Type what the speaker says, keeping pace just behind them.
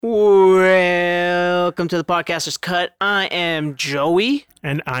Welcome to the Podcaster's Cut. I am Joey.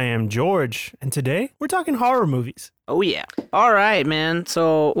 And I am George. And today we're talking horror movies. Oh, yeah. All right, man.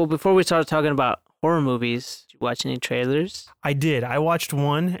 So, before we start talking about horror movies, did you watch any trailers? I did. I watched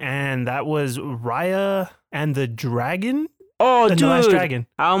one, and that was Raya and the Dragon. Oh, The dude. Last Dragon.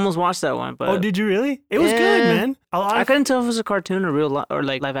 I almost watched that one, but Oh, did you really? It was good, Yeah. man. I couldn't tell if it was a cartoon or or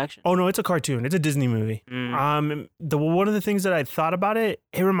like live action. Oh, no, it's a cartoon. It's a Disney movie. One of the things that I thought about it,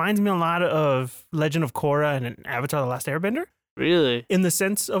 it reminds me a lot of Legend of Korra and Avatar: The Last Airbender. Really? In the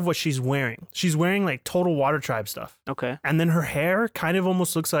sense of what she's wearing. She's wearing like total Water Tribe stuff. Okay. And then her hair kind of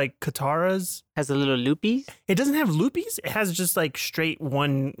almost looks like Katara's. Has a little loopies? It doesn't have loopies. It has just like straight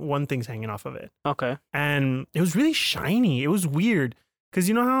one thing's hanging off of it. Okay. And it was really shiny. It was weird. Because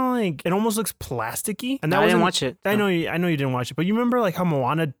you know how like it almost looks plasticky? And I didn't watch it. I know you didn't watch it. But you remember like how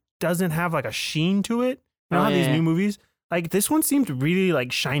Moana doesn't have like a sheen to it? You know how these new movies? Like, this one seemed really,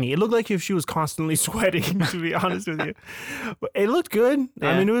 like, shiny. It looked like if she was constantly sweating, to be honest with you. But it looked good. Yeah.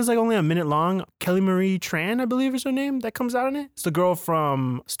 I mean, it was, like, only a minute long. Kelly Marie Tran, I believe is her name, that comes out in it. It's the girl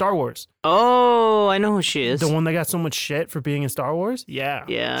from Star Wars. Oh, I know who she is. The one that got so much shit for being in Star Wars? Yeah.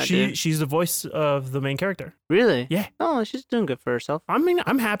 Yeah, She's the voice of the main character. Really? Yeah. Oh, she's doing good for herself. I mean,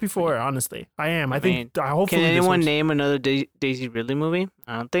 I'm happy for her, honestly. I am. I think, hopefully Can this anyone one's- name another Daisy Ridley movie?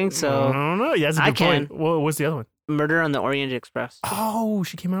 I don't think I so. don't know. Yeah, that's a I good point. can. What's the other one? Murder on the Orient Express. Oh,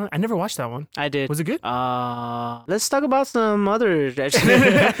 she came out. I never watched that one. I did. Was it good? Let's talk about some others. Actually.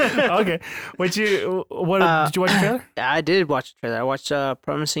 Okay. Did you watch the trailer? I did watch the trailer. I watched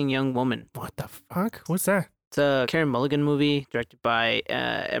Promising Young Woman. What the fuck? What's that? It's a Carey Mulligan movie directed by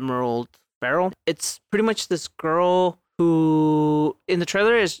Emerald Farrell. It's pretty much this girl who in the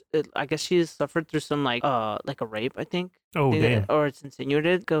trailer I guess she's suffered through some like a rape, I think. Oh, damn. Or it's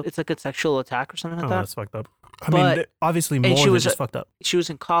insinuated. It's like a sexual attack or something like Oh, that. that's fucked up. I mean, obviously more she than was just fucked up. She was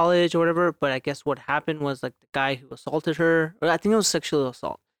in college or whatever, but I guess what happened was like the guy who assaulted her, or I think it was sexual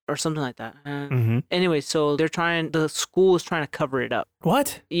assault or something like that. Mm-hmm. Anyway, so the school is trying to cover it up.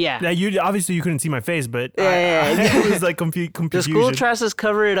 What? Yeah. Now, obviously you couldn't see my face, but Yeah. it was like confusion. The school tries to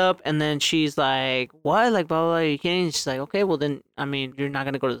cover it up, and then she's like, "What? Like, blah blah blah. Are you kidding?" She's like, "Okay, well then, I mean, you're not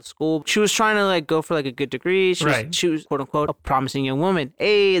gonna go to the school." She was trying to like go for like a good degree. She was quote unquote a promising young woman.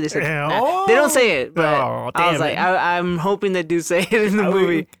 Hey, they said they don't say it, but I was like, I'm hoping they do say it in the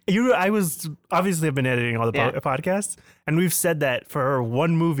movie. I was obviously I've been editing all the podcasts, and we've said that for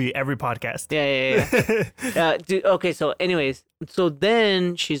one movie every podcast. Yeah. Dude, okay, so anyways, so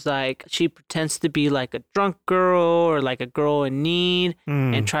then she's like, she pretends to be like a drunk girl or like a girl in need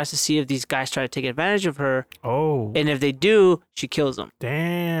and tries to see if these guys try to take advantage of her. Oh. And if they do, she kills them.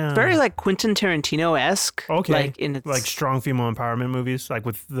 Damn. It's very like Quentin Tarantino-esque. Okay. Like in its, like strong female empowerment movies, like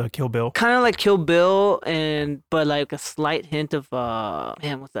with the Kill Bill. kind of like Kill Bill, but like a slight hint of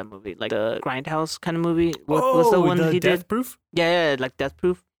what's that movie? Like the Grindhouse kind of movie. What's the one that he did? Death Proof? Yeah, like Death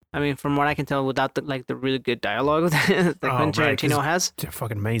Proof. I mean, from what I can tell, without the really good dialogue that Quentin Tarantino has. They're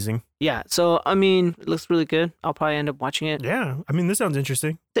fucking amazing. Yeah, so I mean, it looks really good. I'll probably end up watching it. Yeah, I mean, this sounds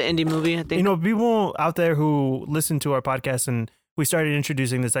interesting. It's an indie movie, I think. You know, people out there who listen to our podcast, and we started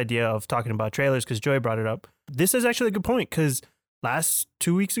introducing this idea of talking about trailers because Joy brought it up. This is actually a good point because last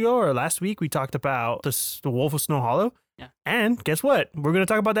week we talked about the Wolf of Snow Hollow. Yeah. And guess what? We're going to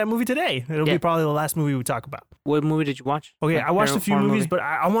talk about that movie today. It'll be probably the last movie we talk about. What movie did you watch? Okay, Like, I watched a few horror movies, movie? but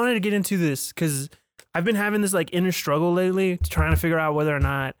I wanted to get into this because I've been having this like inner struggle lately trying to figure out whether or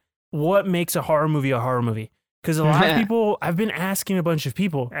not what makes a horror movie a horror movie. Because a lot of people, I've been asking a bunch of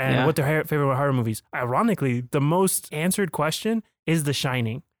people what their favorite horror movies. Ironically, the most answered question is The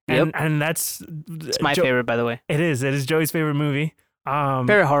Shining. And that's... It's my favorite, by the way. It is. It is Joey's favorite movie.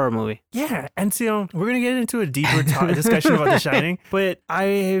 Favorite horror movie. Yeah, and so we're gonna get into a deeper discussion about The Shining, but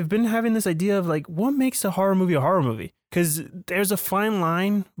I've been having this idea of like what makes a horror movie a horror movie, because there's a fine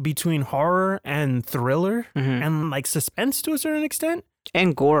line between horror and thriller and like suspense to a certain extent,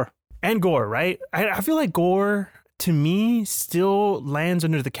 and gore, right? I feel like gore to me still lands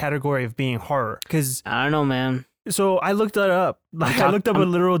under the category of being horror, because I don't know, man. So I looked that up. I looked up a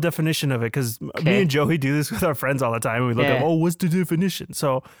literal definition of it because me and Joey do this with our friends all the time. We look up, what's the definition?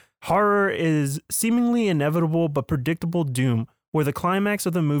 So horror is seemingly inevitable but predictable doom where the climax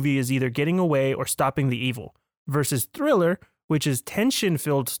of the movie is either getting away or stopping the evil, versus thriller, which is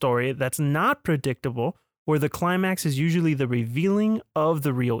tension-filled story that's not predictable, where the climax is usually the revealing of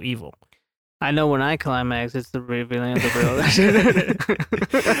the real evil. I know when I climax, it's the revealing of the real.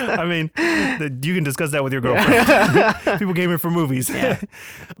 I mean, you can discuss that with your girlfriend. People came here for movies. Yeah.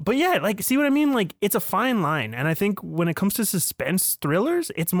 But yeah, like, see what I mean? Like, it's a fine line. And I think when it comes to suspense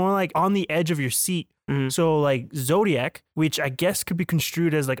thrillers, it's more like on the edge of your seat. Mm-hmm. So like Zodiac, which I guess could be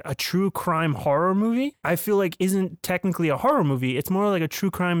construed as like a true crime horror movie, I feel like isn't technically a horror movie. It's more like a true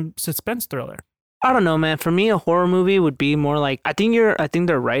crime suspense thriller. I don't know, man. For me, a horror movie would be more like, I think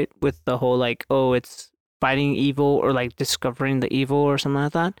they're right with the whole like, oh, it's fighting evil or like discovering the evil or something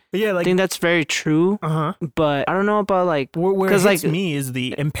like that. But yeah, like, I think that's very true. But I don't know about like, where it hits me is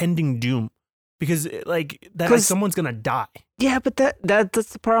the impending doom, because like that, like, someone's gonna die. Yeah, but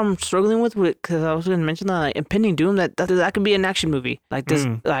that's the part I'm struggling with, because I was gonna mention that like, impending doom, that could be an action movie like this,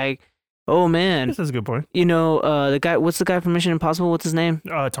 like. Oh man, that's a good point. You know, the guy. What's the guy from Mission Impossible? What's his name?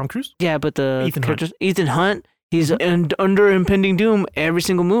 Tom Cruise. Yeah, but the Ethan Hunt. He's under impending doom every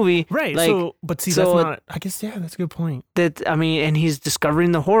single movie. Right. Like, that's not. I guess that's a good point. And he's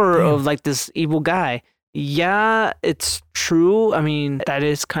discovering the horror of like this evil guy. Yeah, it's true. I mean, that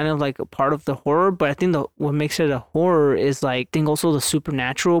is kind of like a part of the horror, but I think what makes it a horror is like, I think also the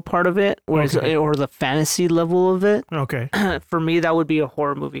supernatural part of it, or the fantasy level of it. Okay. For me, that would be a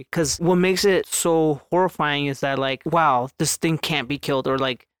horror movie, because what makes it so horrifying is that like, wow, this thing can't be killed, or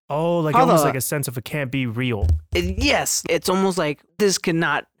like, oh, like almost like a sense of it can't be real. Yes, it's almost like this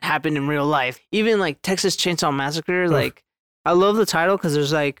cannot happen in real life. Even like Texas Chainsaw Massacre, like. I love the title because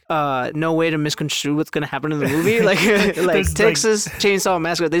there's like no way to misconstrue what's gonna happen in the movie. Like Texas Chainsaw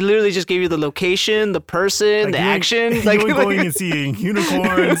Massacre, they literally just gave you the location, the person, like the action. Like going and seeing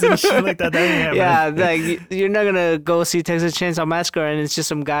unicorns and shit like that. Like you're not gonna go see Texas Chainsaw Massacre and it's just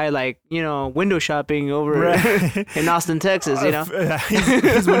some guy like, you know, window shopping over in Austin, Texas. You know,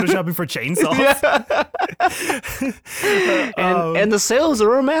 he's window shopping for chainsaws. And the sales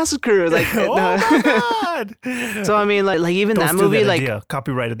are a massacre. Like, oh my god! So I mean, like even that movie, like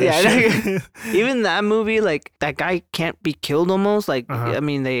copyrighted that shit. Even that movie, like that guy can't be killed almost. Like I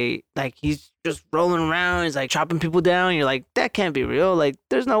mean, he's just rolling around. He's like chopping people down. You're like, that can't be real. Like,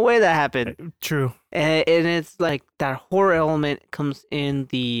 there's no way that happened. True. And it's like that horror element comes in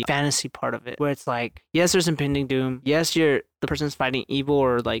the fantasy part of it, where it's like, yes, there's impending doom. Yes, the person's fighting evil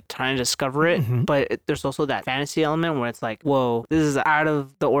or like trying to discover it, but there's also that fantasy element where it's like, whoa, this is out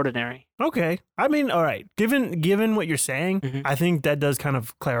of the ordinary. Okay. I mean, all right. Given what you're saying, I think that does kind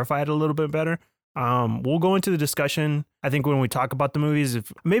of clarify it a little bit better. We'll go into the discussion, I think, when we talk about the movies.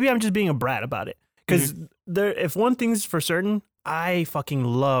 If maybe I'm just being a brat about it, because if one thing's for certain, I fucking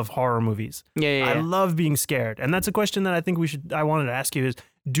love horror movies. I love being scared, and that's a question that I think I wanted to ask you is,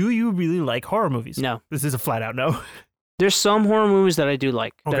 do you really like horror movies? No. This is a flat out no. There's some horror movies that I do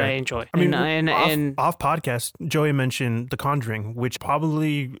like, that I enjoy. I mean, off podcast, Joey mentioned The Conjuring, which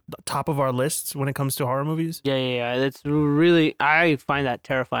probably top of our lists when it comes to horror movies. Yeah. It's really, I find that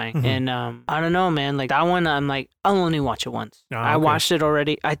terrifying. And I don't know, man. Like that one, I'm like, I'll only watch it once. I watched it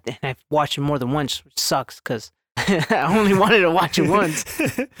already. I've watched it more than once, which sucks because I only wanted to watch it once.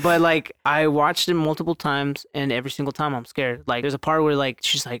 But like, I watched it multiple times, and every single time I'm scared. Like, there's a part where like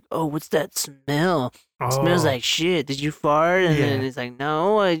she's like, "Oh, what's that smell? It smells like shit. Did you fart?" And then it's like,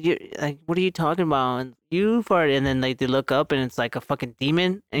 "No, like, what are you talking about?" And you farted. And then like they look up, and it's like a fucking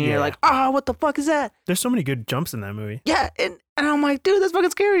demon, and you're like, what the fuck is that? There's so many good jumps in that movie. Yeah, and I'm like, dude, that's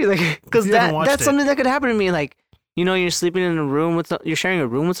fucking scary. Like, because that's something that could happen to me. Like, you know, you're sleeping in a room you're sharing a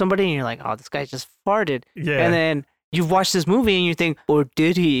room with somebody, and you're like, oh, this guy just farted. Yeah. And then you've watched this movie, and you think, or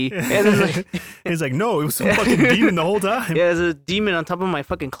did he? And then like, he's like, no, it was some fucking demon the whole time. Yeah, there's a demon on top of my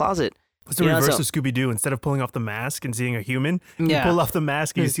fucking closet. It's the reverse of Scooby-Doo. Instead of pulling off the mask and seeing a human, you pull off the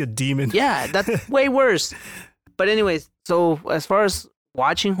mask and you see a demon. Yeah, that's way worse. But anyways, so as far as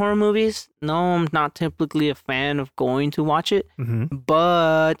watching horror movies, no, I'm not typically a fan of going to watch it,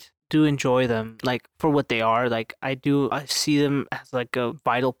 but do enjoy them, like, for what they are. Like, I see them as like a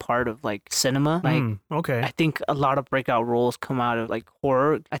vital part of like cinema. Like, I think a lot of breakout roles come out of like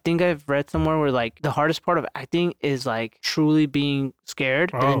horror. I think I've read somewhere where like the hardest part of acting is like truly being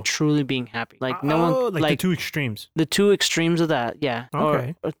scared and then truly being happy. Like no one like the two extremes. The two extremes of that, yeah. Or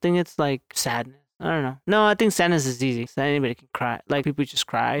I think it's like sadness. I don't know. No, I think sadness is easy. So anybody can cry. Like, people just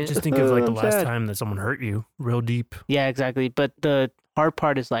cry. Just think of like the last time that someone hurt you real deep. Yeah, exactly. But the hard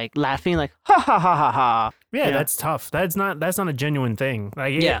part is like laughing, like ha ha ha ha ha. Yeah, that's tough. That's not a genuine thing.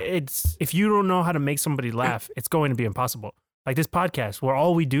 Like, it's if you don't know how to make somebody laugh, it's going to be impossible. Like this podcast, where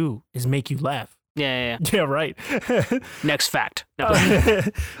all we do is make you laugh. Yeah. Yeah, right. Next fact. No.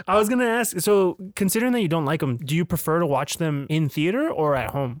 I was gonna ask. So, considering that you don't like them, do you prefer to watch them in theater or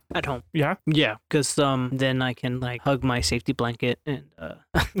at home? At home. Yeah. Yeah, because then I can like hug my safety blanket and.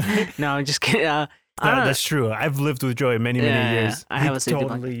 No, I'm just kidding. That's true. I've lived with Joey many years. I have a safety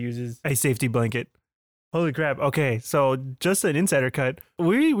totally blanket. uses a safety blanket. Holy crap. Okay, so just an insider cut.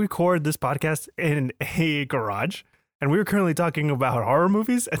 We record this podcast in a garage, and we were currently talking about horror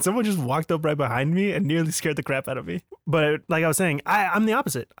movies, and someone just walked up right behind me and nearly scared the crap out of me. But like I was saying, I'm the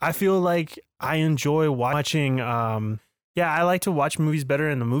opposite. I feel like I enjoy watching, I like to watch movies better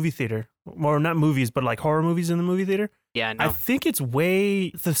in the movie theater. Or not movies, but like horror movies in the movie theater. Yeah, no. I think it's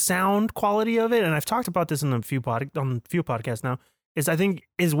the sound quality of it, and I've talked about this in a few podcasts now,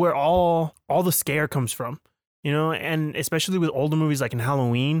 is where all the scare comes from, you know, and especially with older movies like in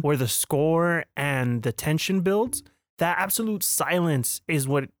Halloween, where the score and the tension builds, that absolute silence is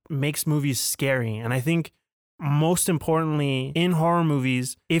what makes movies scary. And I think most importantly in horror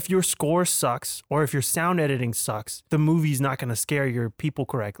movies, if your score sucks or if your sound editing sucks, the movie's not going to scare your people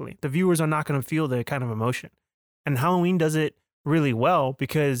correctly. The viewers are not going to feel the kind of emotion. And Halloween does it really well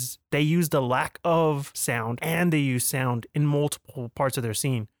because they use the lack of sound and they use sound in multiple parts of their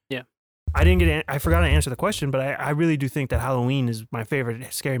scene. Yeah. I forgot to answer the question, but I really do think that Halloween is my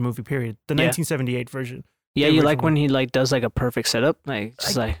favorite scary movie, period. The 1978 version. Yeah, you like when he like does like a perfect setup, like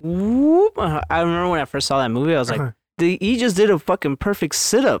just like whoop. I remember when I first saw that movie, I was like, he just did a fucking perfect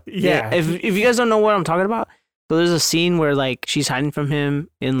setup. Yeah. If you guys don't know what I'm talking about, so there's a scene where like she's hiding from him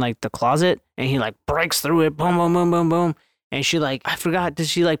in like the closet, and he like breaks through it, boom, boom, boom, boom, boom. And she like, I forgot, did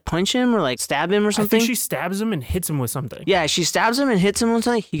she like punch him or like stab him or something? I think she stabs him and hits him with something. Yeah, she stabs him and hits him with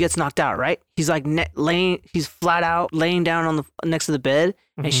something. He gets knocked out, right? He's like he's flat out laying down on the next to the bed.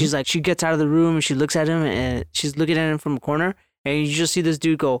 And she's like, she gets out of the room and she looks at him and she's looking at him from a corner. And you just see this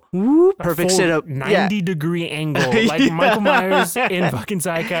dude go, whoop, perfect setup. 90-degree angle. Like Michael Myers in fucking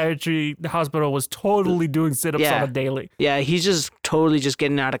psychiatry hospital was totally doing sit-ups on a daily. Yeah, he's just totally just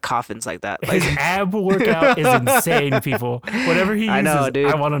getting out of coffins like that. Like, his ab workout is insane, people. Whatever he uses,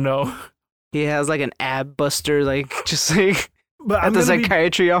 I want to know. He has like an ab buster, like just like... But at the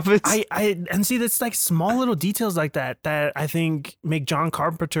psychiatry office. And see, that's like small little details like that I think make John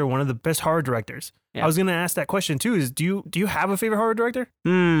Carpenter one of the best horror directors. Yeah. I was gonna ask that question too. Is do you have a favorite horror director? I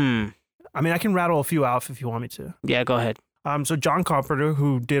mean, I can rattle a few off if you want me to. Yeah, go ahead. So John Carpenter,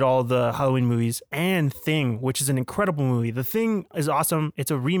 who did all the Halloween movies, and Thing, which is an incredible movie. The Thing is awesome. It's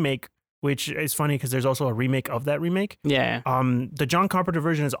a remake, which is funny because there's also a remake of that remake. Yeah. The John Carpenter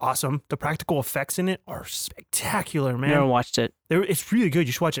version is awesome. The practical effects in it are spectacular, man. Never watched it. It's really good.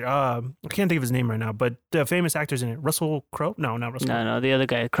 You should watch it. I can't think of his name right now, but the famous actor's in it. Russell Crowe? No, not Russell. No, the other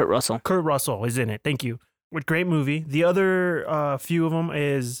guy, Kurt Russell. Kurt Russell is in it. Thank you. Great movie. The other few of them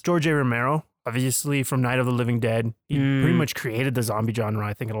is George A. Romero. Obviously, from Night of the Living Dead. He pretty much created the zombie genre,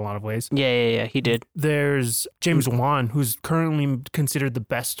 I think, in a lot of ways. Yeah, he did. There's James Wan, who's currently considered the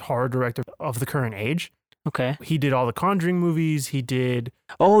best horror director of the current age. Okay. He did all the Conjuring movies. He did...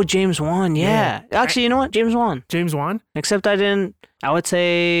 Oh, James Wan, yeah. Actually, you know what? James Wan. Except I would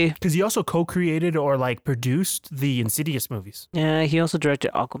say... Because he also co-created or like produced the Insidious movies. Yeah, he also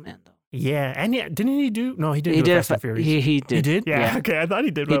directed Aquaman, though. Yeah, and didn't he do... No, he didn't do Fast and Furious. He did. He did? Yeah, okay, I thought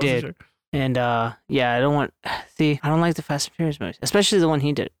he did. He did. Sure. And I don't like the Fast and Furious movies, especially the one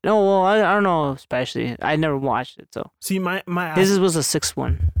he did. No, well, I don't know, especially. I never watched it, so. See, my his was the sixth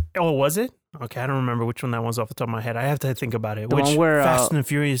one. Oh, was it? Okay, I don't remember which one that was off the top of my head. I have to think about it. The one where Fast and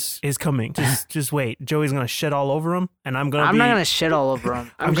Furious is coming. Just wait. Joey's gonna shit all over him, and I'm not gonna shit all over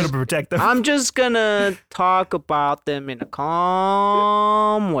him. I'm gonna protect them. I'm just gonna talk about them in a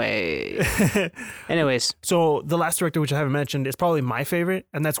calm way. Anyways, so the last director, which I haven't mentioned, is probably my favorite,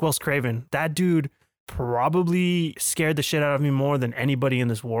 and that's Wes Craven. That dude probably scared the shit out of me more than anybody in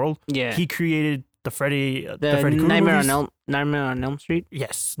this world. Yeah, he created the Freddy Nightmare on Elm Street.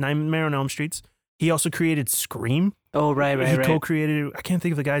 Yes, Nightmare on Elm Streets. He also created Scream. Oh, right. He co-created. I can't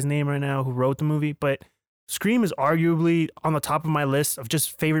think of the guy's name right now who wrote the movie, but Scream is arguably on the top of my list of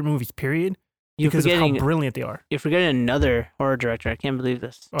just favorite movies. Period. Because of how brilliant they are. You're forgetting another horror director. I can't believe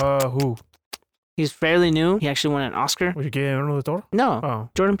this. Who? He's fairly new. He actually won an Oscar. Was it Guillermo del Toro? No. Oh.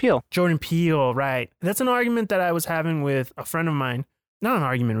 Jordan Peele. Jordan Peele, right. That's an argument that I was having with a friend of mine. Not an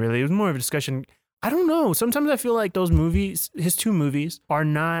argument, really. It was more of a discussion. I don't know. Sometimes I feel like those movies, his two movies, are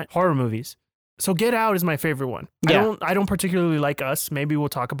not horror movies. So Get Out is my favorite one. Yeah. I don't particularly like Us. Maybe we'll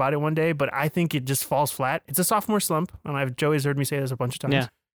talk about it one day, but I think it just falls flat. It's a sophomore slump, and Joey's heard me say this a bunch of times. Yeah.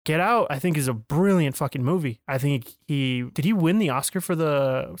 Get Out, I think, is a brilliant fucking movie. I think did he win the Oscar for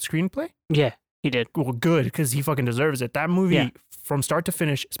the screenplay? Yeah, he did. Well, good, because he fucking deserves it. That movie from start to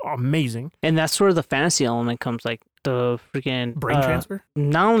finish is amazing. And that's where the fantasy element comes, like the freaking brain transfer.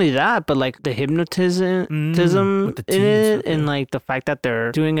 Not only that, but like the hypnotism in it, and like the fact that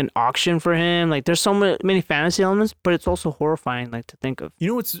they're doing an auction for him. Like there's so many fantasy elements, but it's also horrifying, like to think of. You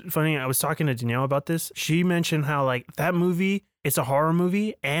know what's funny? I was talking to Danielle about this. She mentioned how like that movie, it's a horror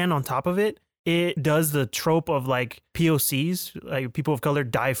movie, and on top of it, it does the trope of like POCs, like people of color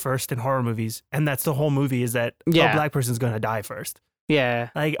die first in horror movies. And that's the whole movie, is that a black person's going to die first. Yeah.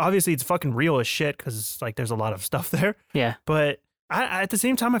 Like obviously it's fucking real as shit because like there's a lot of stuff there. Yeah. But I, at the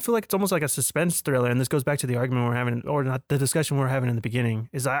same time, I feel like it's almost like a suspense thriller. And this goes back to the argument we're having, or not the discussion we're having in the beginning,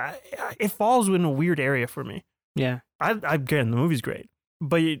 is it falls in a weird area for me. Yeah. Again, the movie's great.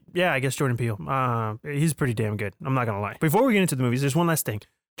 But yeah, I guess Jordan Peele, he's pretty damn good. I'm not going to lie. Before we get into the movies, there's one last thing.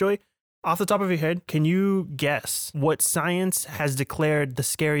 Joey, off the top of your head, can you guess what science has declared the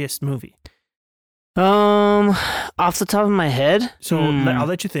scariest movie? Off the top of my head? So I'll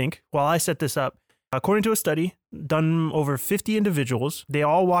let you think while I set this up. According to a study done over 50 individuals, they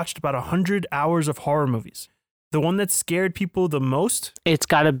all watched about 100 hours of horror movies. The one that scared people the most? It's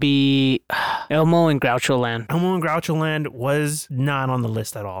got to be Elmo and Groucho Land. Elmo and Groucho Land was not on the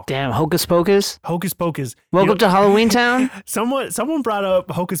list at all. Damn, Hocus Pocus? Hocus Pocus. Welcome to Halloween Town? Someone brought up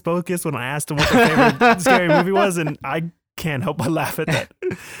Hocus Pocus when I asked them what their favorite scary movie was, and I can't help but laugh at that.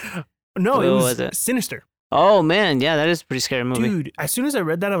 No, what it was it? Sinister. Oh, man. Yeah, that is a pretty scary movie. Dude, as soon as I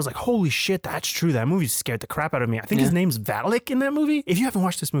read that, I was like, holy shit, that's true. That movie scared the crap out of me. I think his name's Valak in that movie. If you haven't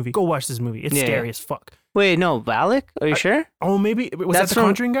watched this movie, go watch this movie. It's scary as fuck. Wait, no, Valak? Are you sure? Oh, maybe. Was that the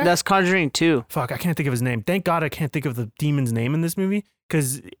Conjuring guy? That's Conjuring 2. Fuck, I can't think of his name. Thank God I can't think of the demon's name in this movie,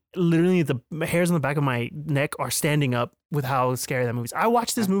 because literally the hairs on the back of my neck are standing up with how scary that movie is. I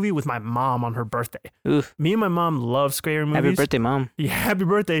watched this movie with my mom on her birthday. Oof. Me and my mom love scary movies. Happy birthday, Mom. Yeah, happy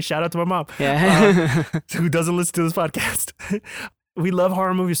birthday. Shout out to my mom. Yeah. Who doesn't listen to this podcast. We love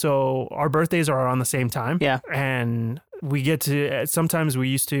horror movies, so our birthdays are on the same time. Yeah. And we get to, sometimes we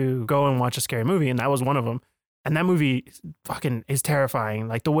used to go and watch a scary movie, and that was one of them. And that movie fucking is terrifying.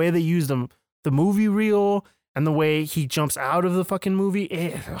 Like the way they use the movie reel and the way he jumps out of the fucking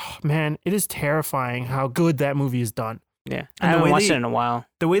movie. Man, it is terrifying how good that movie is done. Yeah. I haven't watched it in a while.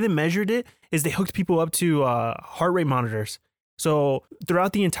 The way they measured it is they hooked people up to heart rate monitors. So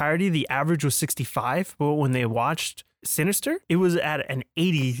throughout the entirety, the average was 65. But when they watched Sinister, it was at an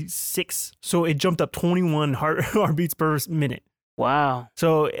 86. So it jumped up 21 heartbeats per minute. Wow.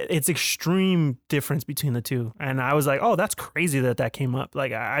 So it's extreme difference between the two. And I was like, oh, that's crazy that came up.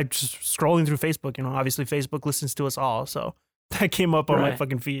 Like I just scrolling through Facebook, obviously Facebook listens to us all. So that came up on my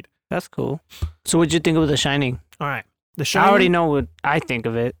fucking feed. That's cool. So what'd you think of The Shining? All right. The Shining. I already know what I think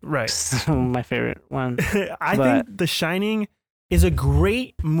of it. Right. My favorite one. I think The Shining is a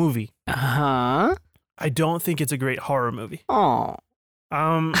great movie. Uh-huh. I don't think it's a great horror movie. Oh.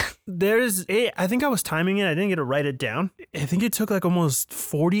 I think I was timing it. I didn't get to write it down. I think it took like almost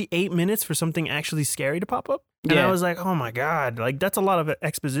 48 minutes for something actually scary to pop up. And I was like, oh my God, like that's a lot of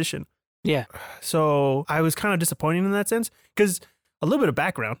exposition. Yeah. So I was kind of disappointed in that sense, because a little bit of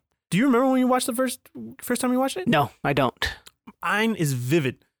background. Do you remember when you watched the first time you watched it? No, I don't. Mine is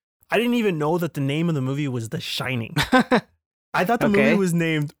vivid. I didn't even know that the name of the movie was The Shining. I thought the movie was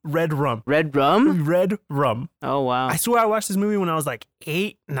named Red Rum. Red Rum? Red Rum. Oh, wow. I swear I watched this movie when I was like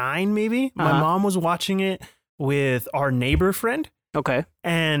 8, 9 maybe. My mom was watching it with our neighbor friend. Okay.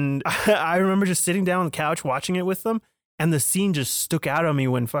 And I remember just sitting down on the couch watching it with them. And the scene just stuck out on me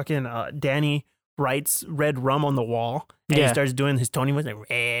when fucking Danny writes Red Rum on the wall. And he starts doing his Tony voice, like,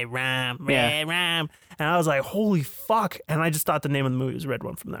 Red Rum, Red Rum. And I was like, holy fuck. And I just thought the name of the movie was Red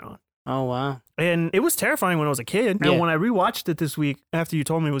Rum from there on. Oh, wow. And it was terrifying when I was a kid. And when I rewatched it this week, after you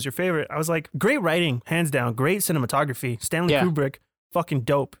told me it was your favorite, I was like, great writing, hands down. Great cinematography. Stanley Kubrick, fucking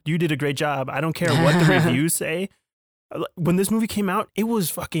dope. You did a great job. I don't care what the reviews say. When this movie came out, it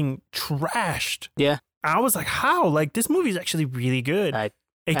was fucking trashed. Yeah. I was like, how? Like, this movie's actually really good.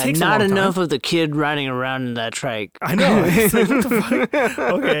 It takes not enough of the kid riding around in that trike. I know. It's like, what the fuck?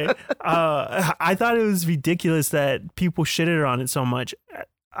 Okay. I thought it was ridiculous that people shitted on it so much.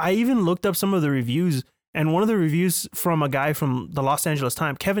 I even looked up some of the reviews, and one of the reviews from a guy from the Los Angeles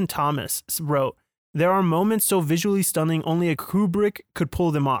Times, Kevin Thomas, wrote, "There are moments so visually stunning only a Kubrick could pull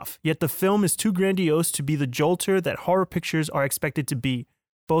them off, yet the film is too grandiose to be the jolter that horror pictures are expected to be.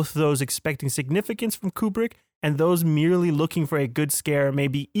 Both those expecting significance from Kubrick and those merely looking for a good scare may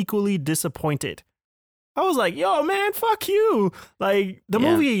be equally disappointed." I was like, yo, man, fuck you. Like, the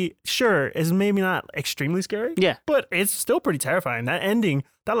movie, sure, is maybe not extremely scary. Yeah. But it's still pretty terrifying. That ending,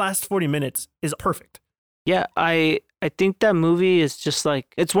 that last 40 minutes is perfect. Yeah, I I think that movie is just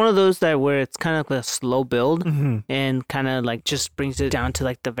like, it's one of those that where it's kind of like a slow build and kind of like just brings it down to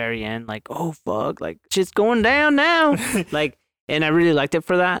like the very end. Like, oh fuck, like shit's going down now. Like, and I really liked it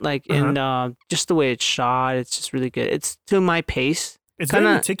for that. Like, and just the way it's shot, it's just really good. It's to my pace. It's very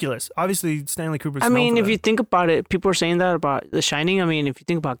meticulous. Obviously, Stanley Kubrick's I mean, if that. you think about it, people are saying that about The Shining. I mean, if you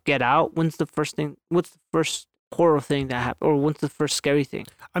think about Get Out, what's the first horror thing that happened, or what's the first scary thing?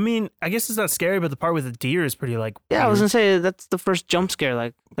 I mean, I guess it's not scary, but the part with the deer is pretty like. Yeah, weird. I was gonna say that's the first jump scare,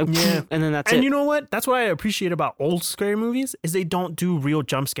 like yeah, and then that's it. And you know what? That's what I appreciate about old scary movies is they don't do real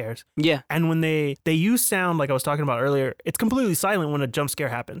jump scares. Yeah. And when they use sound, like I was talking about earlier, it's completely silent when a jump scare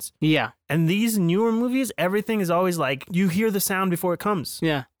happens. Yeah. And these newer movies, everything is always like you hear the sound before it comes.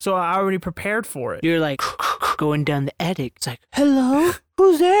 Yeah. So I already prepared for it. You're like going down the attic. It's like, hello,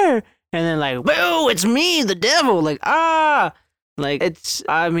 who's there? And then like, whoa, it's me, the devil. Like, like it's,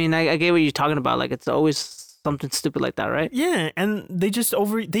 I mean, I get what you're talking about. Like it's always something stupid like that, right? Yeah. And they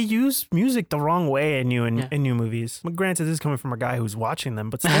use music the wrong way in new movies. But granted, this is coming from a guy who's watching them,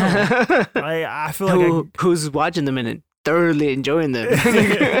 but still, I feel like who's watching them and thoroughly enjoying them.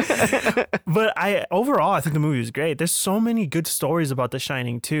 But overall, I think the movie was great. There's so many good stories about The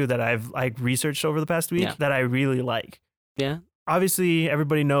Shining too that I've like researched over the past week that I really like. Yeah. Obviously,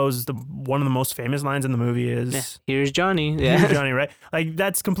 everybody knows one of the most famous lines in the movie is "Here's Johnny." Yeah. Here's Johnny, right? Like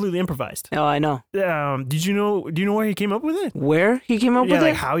that's completely improvised. Oh, I know. Do you know where he came up with it? Where he came up with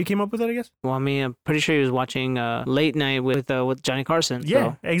like it? How he came up with it, I guess. Well, I mean, I'm pretty sure he was watching Late Night with Johnny Carson.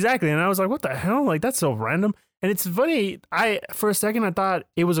 Yeah, exactly. And I was like, what the hell? Like that's so random. And it's funny. For a second I thought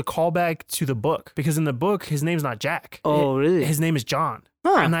it was a callback to the book because in the book his name's not Jack. Oh, really? His name is John.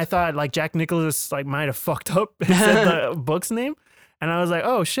 Huh. And I thought like Jack Nicklaus like might have fucked up and said the book's name. And I was like,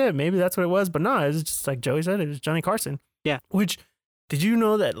 oh shit, maybe that's what it was. But no, it was just like Joey said, it was Johnny Carson. Yeah. Which, did you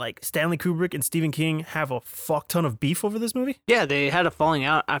know that like Stanley Kubrick and Stephen King have a fuck ton of beef over this movie? Yeah, they had a falling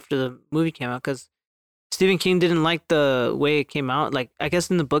out after the movie came out because Stephen King didn't like the way it came out. Like, I guess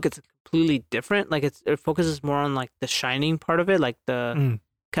in the book it's completely different. Like it focuses more on like the shining part of it, like the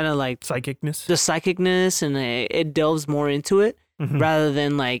kind of like psychicness. The psychicness, and it delves more into it rather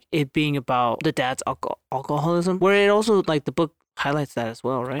than like it being about the dad's alcoholism. Where it also like the book highlights that as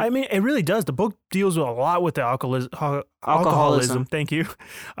well, right? I mean, it really does. The book deals with a lot with the alcoholism. Thank you,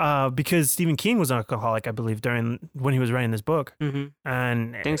 because Stephen King was an alcoholic, I believe, when he was writing this book.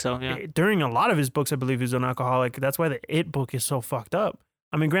 And I think so. Yeah. During a lot of his books, I believe he was an alcoholic. That's why the It book is so fucked up.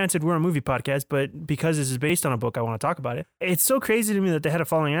 I mean, granted, we're a movie podcast, but because this is based on a book, I want to talk about it. It's so crazy to me that they had a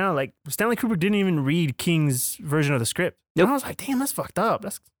falling out. Like, Stanley Kubrick didn't even read King's version of the script. Nope. And I was like, damn, that's fucked up.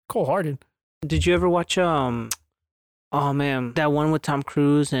 That's cold-hearted. Did you ever watch, oh man, that one with Tom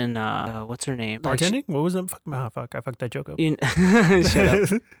Cruise and, what's her name? Bartending? What was it? Fuck, I fucked that joke up.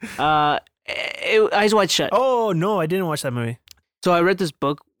 Shut up. Eyes Wide Shut. Oh, no, I didn't watch that movie. So I read this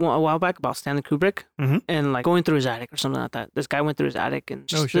book a while back about Stanley Kubrick and like going through his attic or something like that. This guy went through his attic and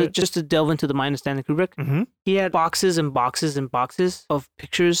just to delve into the mind of Stanley Kubrick, he had boxes and boxes and boxes of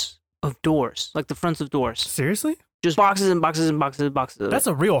pictures of doors, like the fronts of doors. Seriously? Just boxes and boxes and boxes and boxes. That's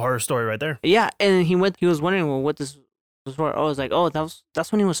a real horror story right there. Yeah, and he was wondering, well, what this was for. I was like, oh,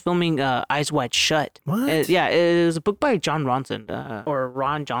 that's when he was filming Eyes Wide Shut. What? It was a book by John Ronson or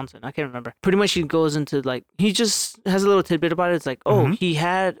Ron Johnson. I can't remember. Pretty much he goes into like, he just has a little tidbit about it. It's like, oh, he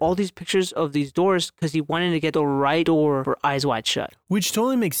had all these pictures of these doors because he wanted to get the right door for Eyes Wide Shut. Which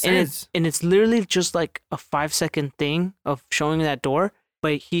totally makes sense. And it's literally just like a 5-second thing of showing that door.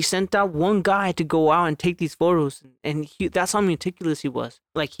 But he sent out one guy to go out and take these photos, and that's how meticulous he was.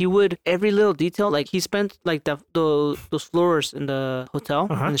 Like, he would, every little detail, like, he spent, like, those floors in the hotel,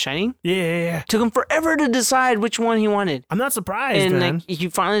 in The Shining. Yeah. Took him forever to decide which one he wanted. I'm not surprised, and, man. like, he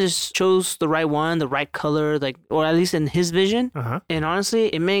finally just chose the right one, the right color, like, or at least in his vision. And honestly,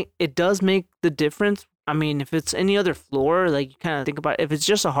 it does make the difference. I mean, if it's any other floor, like you kind of think about it, if it's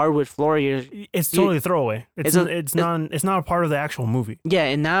just a hardwood floor, it's totally throwaway. It's not a part of the actual movie. Yeah,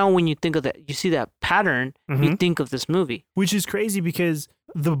 and now when you think of that, you see that pattern, you think of this movie, which is crazy because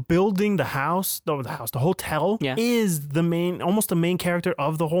the building, the hotel, is almost the main character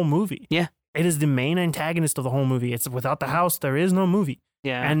of the whole movie. Yeah, it is the main antagonist of the whole movie. It's without the house, there is no movie.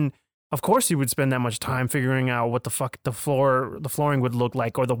 Yeah, and of course, he would spend that much time figuring out what the fuck the flooring would look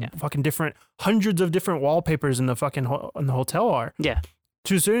like, or the fucking hundreds of different wallpapers in the fucking in the hotel are. Yeah,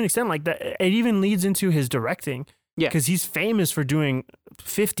 to a certain extent, like that, it even leads into his directing. Yeah, because he's famous for doing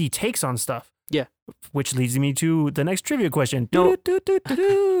 50 takes on stuff. Yeah, which leads me to the next trivia question. No.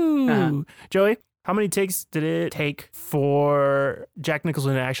 Joey, How many takes did it take for Jack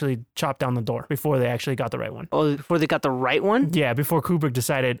Nicholson to actually chop down the door before they actually got the right one? Oh, before they got the right one? Yeah, before Kubrick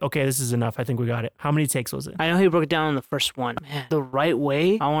decided, okay, this is enough. I think we got it. How many takes was it? I know he broke it down on the first one. Man, the right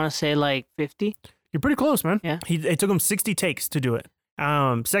way, I want to say like 50. You're pretty close, man. Yeah. It took him 60 takes to do it.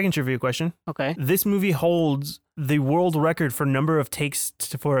 Second trivia question. Okay. This movie holds the world record for number of takes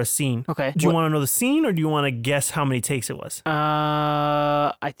for a scene. Okay. Do you want to know the scene or do you want to guess how many takes it was?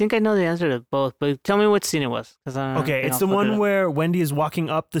 I think I know the answer to both, but tell me what scene it was. Okay, it's the one where Wendy is walking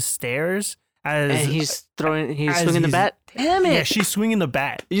up the stairs and he's swinging the bat. Damn it! Yeah, she's swinging the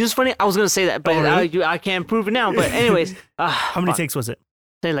bat. It's just funny. I was gonna say that, but really? I can't prove it now. But anyways, how many takes was it?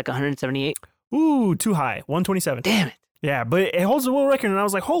 Say like 178. Ooh, too high. 127. Damn it. Yeah, but it holds the world record, and I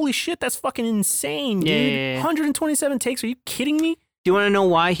was like, holy shit, that's fucking insane, dude. Yeah. 127 takes. Are you kidding me? Do you want to know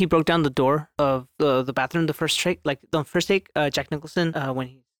why he broke down the door of the bathroom the first take? Like the first take, Jack Nicholson, when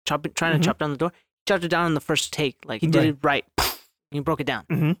he's trying to chop down the door, he chopped it down in the first take. Like he did it right. He broke it down.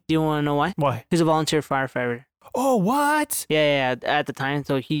 Do you want to know why? Why? He's a volunteer firefighter. Oh, what? Yeah, at the time.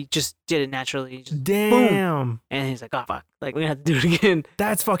 So he just did it naturally. Damn. Boom. And he's like, oh, fuck. Like, we have to do it again.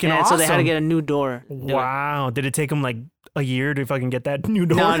 That's fucking awesome. So they had to get a new door. Wow. Did it take him like a year to fucking get that new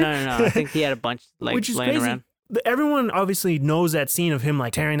door? No. I think he had a bunch like Which is laying crazy. around. Everyone obviously knows that scene of him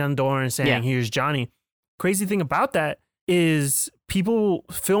like tearing down the door and saying, here's Johnny. Crazy thing about that is people,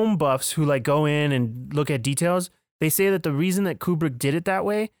 film buffs who like go in and look at details, they say that the reason that Kubrick did it that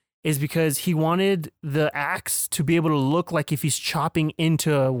way is because he wanted the axe to be able to look like if he's chopping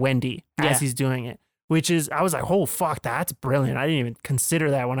into Wendy as he's doing it. Which is, I was like, oh, fuck, that's brilliant. I didn't even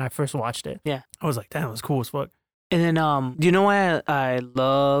consider that when I first watched it. Yeah. I was like, damn, it was cool as fuck. And then, do you know why I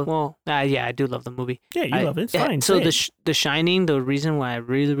love, I do love the movie. Yeah, you love it. It's fine. So The Shining, the reason why I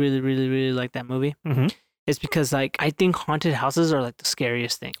really, really, really, really like that movie is because, like, I think haunted houses are, like, the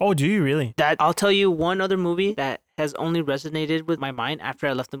scariest thing. Oh, do you really? I'll tell you one other movie that has only resonated with my mind after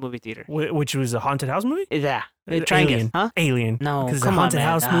I left the movie theater. Which was a haunted house movie? Yeah. Try and guess. Huh? Alien. No, because it's a haunted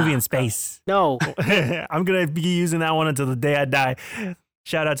house movie in space. No. I'm going to be using that one until the day I die.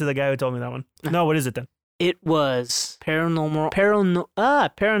 Shout out to the guy who told me that one. No, what is it then? It was paranormal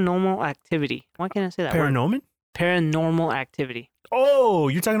activity. Why can't I say that word? Paranormal Activity. Oh,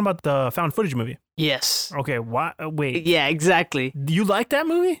 you're talking about the found footage movie? Yes. Okay, why? Wait. Yeah, exactly. Do you like that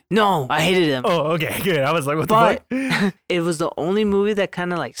movie? No, I hated him. Oh, okay, good. I was like, what the fuck? It was the only movie that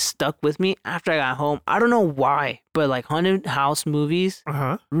kind of like stuck with me after I got home. I don't know why, but like haunted house movies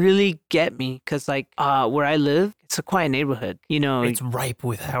really get me because like where I live, it's a quiet neighborhood. You know, it's ripe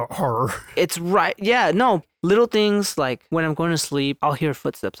with horror. It's right. Yeah, no. Little things like when I'm going to sleep, I'll hear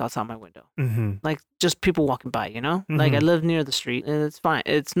footsteps outside my window. Like just people walking by, you know? Like I live near the street and it's fine.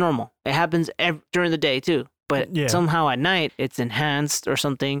 It's normal. It happens during the day too. But somehow at night, it's enhanced or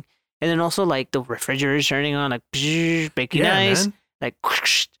something. And then also like the refrigerator turning on, like baking ice, like.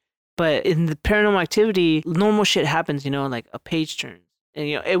 But in the Paranormal Activity, normal shit happens, you know, like a page turns. And,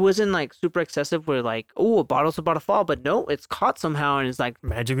 you know, it wasn't like super excessive where like, oh, a bottle's about to fall. But no, it's caught somehow and it's like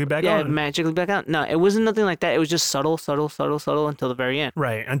magically back on. Yeah, magically back on. No, it wasn't nothing like that. It was just subtle until the very end.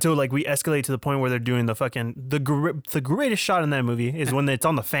 Right. Until like we escalate to the point where they're doing the fucking, the greatest shot in that movie is when it's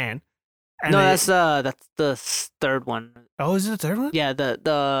on the fan. And that's the third one. Oh, is it the third one? Yeah,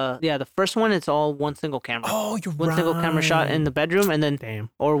 the first one, it's all one single camera. Oh, you're right. One single camera shot in the bedroom and then,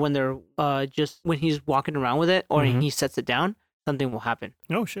 or when they're just, when he's walking around with it or he sets it down. Something will happen.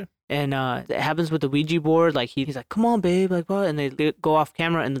 Oh, shit. And it happens with the Ouija board. Like, he's like, come on, babe. Like, what? And they go off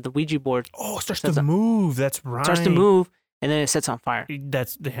camera, and then the Ouija board... starts to move. That's right. Starts to move, and then it sets on fire.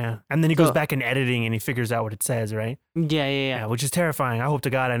 And then he goes back in editing, and he figures out what it says, right? Yeah. Which is terrifying. I hope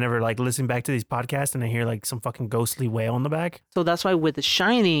to God I never, like, listen back to these podcasts, and I hear, like, some fucking ghostly wail in the back. So that's why with The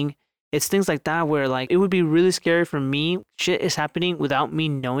Shining... It's things like that where like it would be really scary for me. Shit is happening without me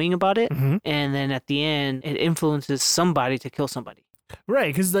knowing about it. And then at the end, it influences somebody to kill somebody.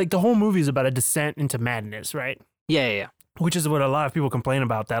 Right. Because like the whole movie is about a descent into madness, right? Yeah. Which is what a lot of people complain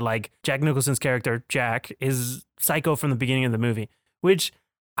about, that like Jack Nicholson's character, Jack, is psycho from the beginning of the movie, which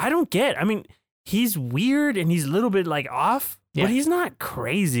I don't get. I mean, he's weird and he's a little bit like off, but he's not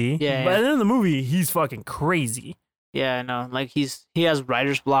crazy. Yeah. But in the movie, he's fucking crazy. Yeah, I know. Like he has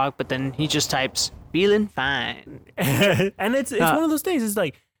writer's block, but then he just types "feeling fine," and it's one of those things. It's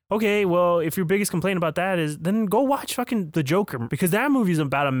like, okay, well, if your biggest complaint about that is, then go watch fucking The Joker, because that movie is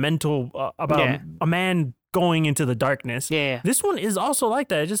about a mental a man going into the darkness. Yeah. This one is also like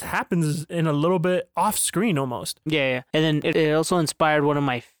that. It just happens in a little bit off screen almost. Yeah. And then it also inspired one of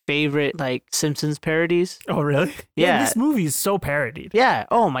my favorite like Simpsons parodies. Oh, really? Yeah. This movie is so parodied. Yeah.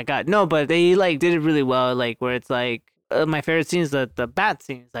 Oh my God. No, but they like did it really well. Like where it's like my favorite scene is the bat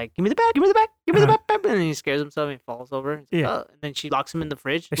scene. It's like, give me the bat, give me the bat, give me the bat, and then he scares himself and he falls over. Like, and then she locks him in the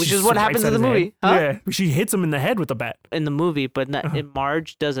fridge, which is what happens in the movie. Huh? Yeah, she hits him in the head with the bat in the movie, but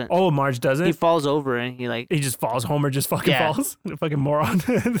Marge doesn't. Oh, Marge doesn't. He falls over and he just falls. Homer just fucking falls. Fucking moron.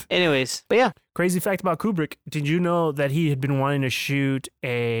 Anyways, but yeah. Crazy fact about Kubrick: did you know that he had been wanting to shoot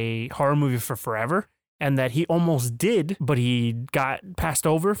a horror movie for forever? And that he almost did, but he got passed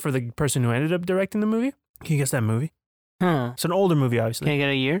over for the person who ended up directing the movie. Can you guess that movie? It's an older movie, obviously. Can I get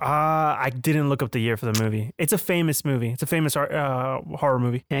a year? I didn't look up the year for the movie. It's a famous movie. It's a famous horror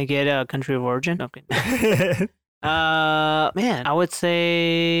movie. Can I get a country of origin? Okay. Man, I would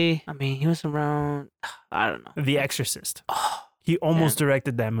say, I mean, he was around, I don't know. The Exorcist. Oh, he almost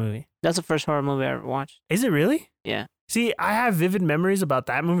directed that movie. That's the first horror movie I ever watched. Is it really? Yeah. See, I have vivid memories about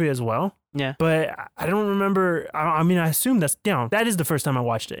that movie as well. Yeah. But I don't remember. I mean, I assume that is the first time I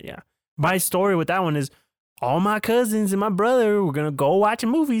watched it. Yeah. My story with that one is all my cousins and my brother were going to go watch a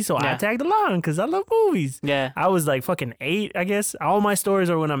movie. So I tagged along because I love movies. Yeah. I was like fucking 8, I guess. All my stories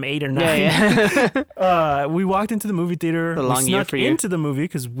are when I'm 8 or 9. Yeah. We walked into the movie theater. A long year for you. Into the movie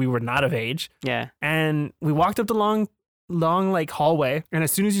because we were not of age. Yeah. And we walked up the long like hallway. And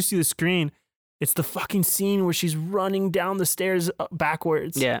as soon as you see the screen, it's the fucking scene where she's running down the stairs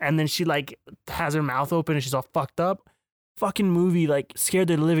backwards. Yeah. And then she like has her mouth open and she's all fucked up. Fucking movie like scared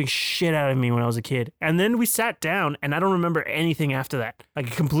the living shit out of me when I was a kid. And then we sat down and I don't remember anything after that.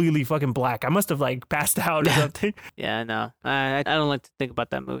 Like completely fucking black. I must have like passed out or something. Yeah, no. I don't like to think about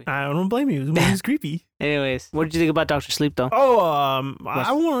that movie. I don't blame you. The movie's creepy. Anyways, what did you think about Dr. Sleep though? Oh,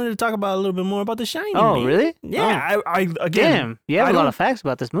 I wanted to talk about a little bit more about The Shining. Oh, really? Yeah. Oh. I again. Damn, you have a lot of facts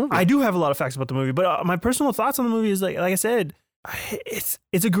about this movie. I do have a lot of facts about the movie, but my personal thoughts on the movie is like I said, it's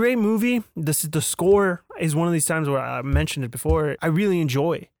a great movie. The score is one of these times where I mentioned it before. I really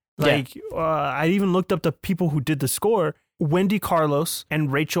enjoy. Like I even looked up the people who did the score: Wendy Carlos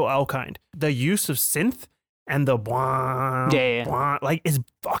and Rachel Elkind. The use of synth and the blah, like is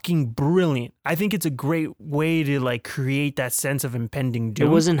fucking brilliant. I think it's a great way to like create that sense of impending doom.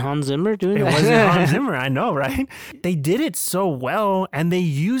 It wasn't Hans Zimmer doing it. It wasn't Hans Zimmer, I know, right? They did it so well and they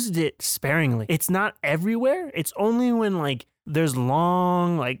used it sparingly. It's not everywhere. It's only when like there's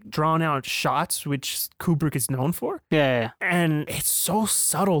long, like drawn out shots, which Kubrick is known for. Yeah. And it's so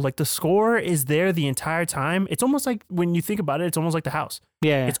subtle. Like the score is there the entire time. It's almost like when you think about it, it's almost like the house.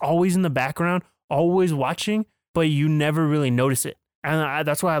 Yeah. It's always in the background, always watching, but you never really notice it. And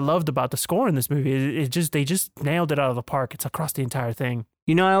that's what I loved about the score in this movie. They just nailed it out of the park. It's across the entire thing.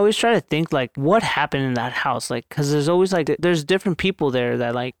 You know, I always try to think like what happened in that house, like because there's always like there's different people there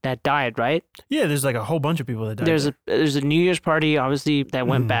that died, right? Yeah, there's like a whole bunch of people that died. There's a New Year's party obviously that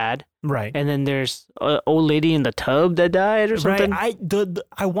went bad, right? And then there's an old lady in the tub that died or something. Right.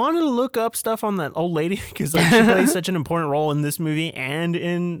 I wanted to look up stuff on that old lady because like she plays such an important role in this movie and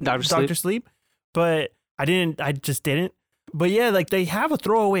in Dr. Sleep, but I just didn't. But yeah, like they have a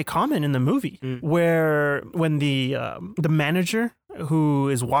throwaway comment in the movie where when the manager who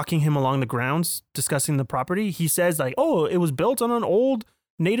is walking him along the grounds discussing the property, he says like, "Oh, it was built on an old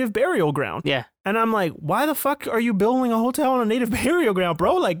native burial ground." Yeah. And I'm like, "Why the fuck are you building a hotel on a native burial ground,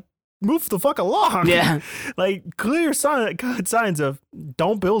 bro? Like move the fuck along." Yeah. Like clear signs of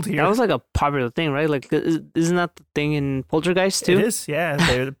don't build here. That was like a popular thing, right? Like, isn't that the thing in Poltergeist too? It is, yeah.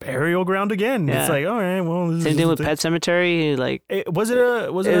 They're the burial ground again. Yeah. It's like, all right, well. Same thing with Pet Sematary. Like,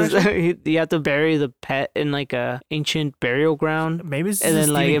 you have to bury the pet in like a ancient burial ground. Maybe it's and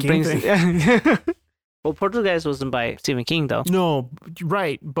then like it brings. Well, Poltergeist wasn't by Stephen King though. No,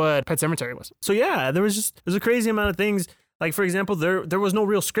 right, but Pet Sematary was. So yeah, there's a crazy amount of things. Like, for example, there was no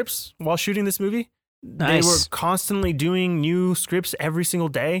real scripts while shooting this movie. Nice. They were constantly doing new scripts every single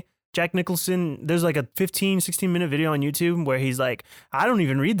day. Jack Nicholson, there's like a 16-minute video on YouTube where he's like, I don't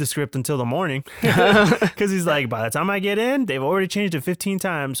even read the script until the morning. Because he's like, by the time I get in, they've already changed it 15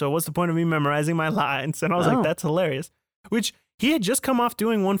 times. So what's the point of me memorizing my lines? And I was like, that's hilarious. Which he had just come off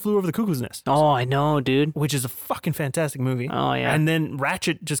doing One Flew Over the Cuckoo's Nest. Oh, I know, dude. Which is a fucking fantastic movie. Oh, yeah. And then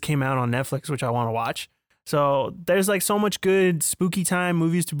Ratchet just came out on Netflix, which I want to watch. So there's like so much good spooky time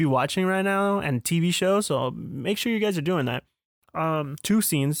movies to be watching right now and TV shows. So make sure you guys are doing that. 2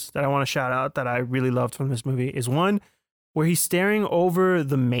 scenes that I want to shout out that I really loved from this movie is one where he's staring over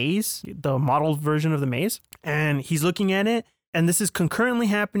the maze, the model version of the maze, and he's looking at it. And this is concurrently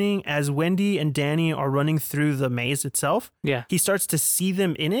happening as Wendy and Danny are running through the maze itself. Yeah. He starts to see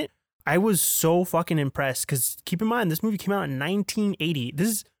them in it. I was so fucking impressed because keep in mind, this movie came out in 1980. This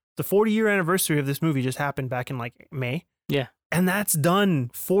is the 40-year anniversary of this movie just happened back in like May. Yeah. And that's done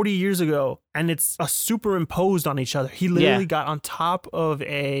 40 years ago. And it's superimposed on each other. He literally got on top of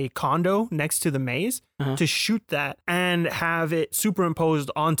a condo next to the maze to shoot that and have it superimposed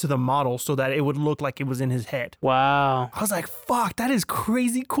onto the model so that it would look like it was in his head. Wow. I was like, fuck, that is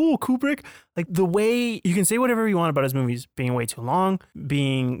crazy cool, Kubrick. Like the way you can say whatever you want about his movies being way too long,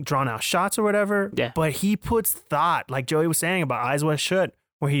 being drawn out shots or whatever. Yeah. But he puts thought, like Joey was saying about Eyes Wide Shut,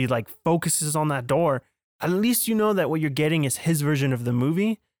 where he like focuses on that door. At least you know that what you're getting is his version of the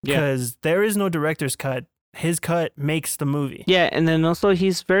movie because there is no director's cut. His cut makes the movie. Yeah, and then also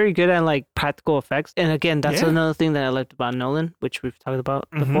he's very good at like practical effects. And again, that's another thing that I liked about Nolan, which we've talked about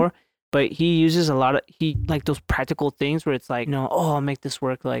before. But he uses a lot of like those practical things where it's like, no, I'll make this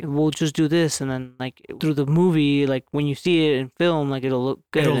work. Like we'll just do this, and then like through the movie, like when you see it in film, like it'll look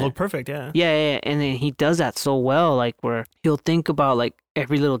good. It'll look perfect, yeah. Yeah, and then he does that so well, like where he'll think about like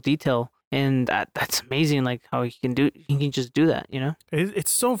every little detail. And that's amazing, like how he can just do that, you know?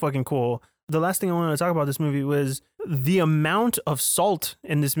 It's so fucking cool. The last thing I wanted to talk about this movie was the amount of salt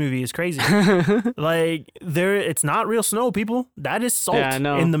in this movie is crazy. Like it's not real snow, people. That is salt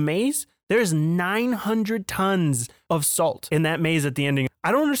in the maze. There's 900 tons of salt in that maze at the ending.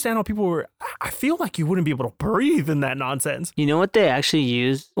 I don't understand how people I feel like you wouldn't be able to breathe in that nonsense. You know what they actually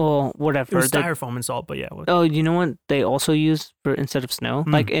use? Well, what I've heard. Styrofoam and salt, but yeah. Oh, you know what they also use for instead of snow?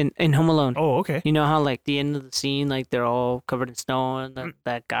 Like in Home Alone. Oh, okay. You know how like the end of the scene, like they're all covered in snow and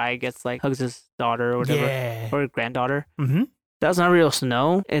that guy gets like hugs his daughter or whatever. Or granddaughter. Mm-hmm. That's not real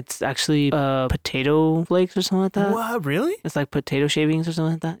snow. It's actually potato flakes or something like that. What? Really? It's like potato shavings or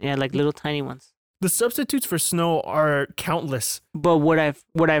something like that. Yeah, like little tiny ones. The substitutes for snow are countless. But what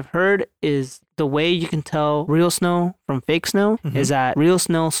I've heard is the way you can tell real snow from fake snow is that real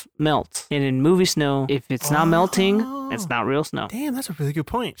snow melts. And in movie snow, if it's not melting, it's not real snow. Damn, that's a really good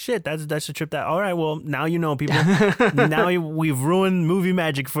point. Shit, that's a trip that. All right, well, now you know, people. Now we've ruined movie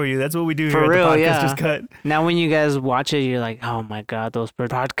magic for you. That's what we do here for real, at the Podcast yeah. Just Cut. Now when you guys watch it, you're like, oh my God, those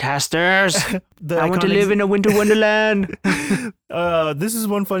podcasters. I want to live in a winter wonderland. This is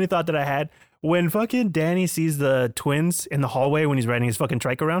one funny thought that I had. When fucking Danny sees the twins in the hallway when he's riding his fucking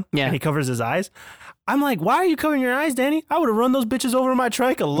trike around and he covers his eyes, I'm like, why are you covering your eyes, Danny? I would have run those bitches over my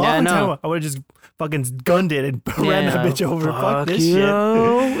trike a long time ago. I would have just fucking gunned it and ran that bitch over. Fuck this shit.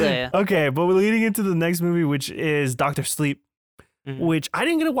 Yeah. Okay, but we're leading into the next movie, which is Dr. Sleep, which I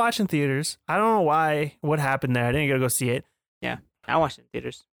didn't get to watch in theaters. I don't know what happened there. I didn't get to go see it. Yeah. I watched it in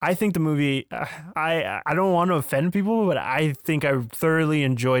theaters. I think the movie, I don't want to offend people, but I think I thoroughly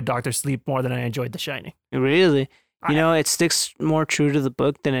enjoyed Dr. Sleep more than I enjoyed The Shining. Really? You know, it sticks more true to the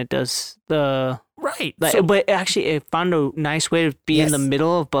book than it does the... Right. Like, but actually, it found a nice way to be in the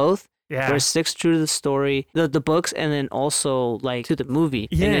middle of both. Yeah. Where it sticks true to the story, the books, and then also like to the movie.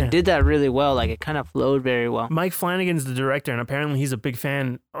 Yeah. And it did that really well. Like it kind of flowed very well. Mike Flanagan's the director, and apparently he's a big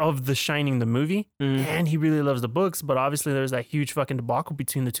fan of The Shining, the movie, and he really loves the books. But obviously, there's that huge fucking debacle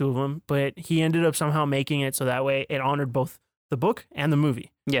between the two of them. But he ended up somehow making it so that way it honored both the book and the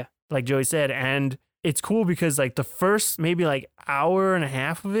movie. Yeah, like Joey said, and it's cool because like the first maybe like hour and a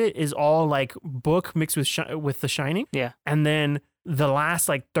half of it is all like book mixed with The Shining. Yeah, and then the last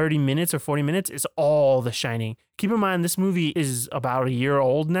like 30 minutes or 40 minutes is all The Shining. Keep in mind, this movie is about a year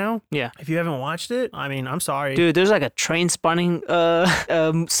old now. Yeah. If you haven't watched it, I mean, I'm sorry. Dude, there's like a train spotting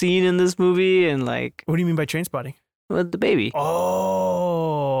scene in this movie and like... What do you mean by train spotting? With the baby.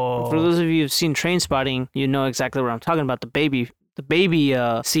 Oh. For those of you who've seen Train Spotting, you know exactly what I'm talking about. The baby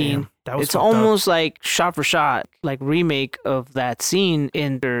scene. Damn, it's almost like shot for shot, like remake of that scene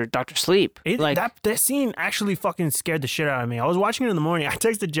in Dr. Sleep. That scene actually fucking scared the shit out of me. I was watching it in the morning. I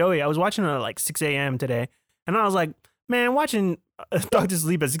texted Joey. I was watching it at like 6 a.m. today. And I was like, man, watching Dr.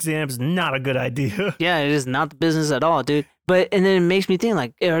 Sleep at 6 a.m. is not a good idea. Yeah, it is not the business at all, dude. And then it makes me think,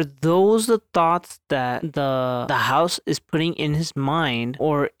 like, are those the thoughts that the house is putting in his mind,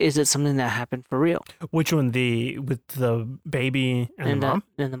 or is it something that happened for real? Which one? With the baby and the mom?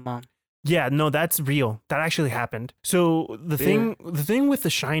 And the mom. Yeah, no, that's real. That actually happened. So the thing with The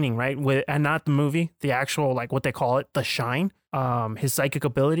Shining, right? And not the movie, the actual, like what they call it, The Shine, his psychic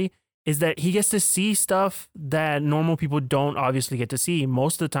ability, is that he gets to see stuff that normal people don't obviously get to see.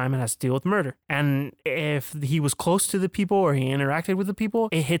 Most of the time it has to deal with murder. And if he was close to the people or he interacted with the people,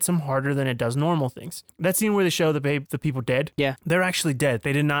 it hits him harder than it does normal things. That scene where they show the people dead, yeah, they're actually dead.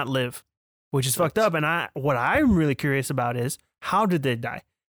 They did not live, which is fucked up. And what I'm really curious about is, how did they die?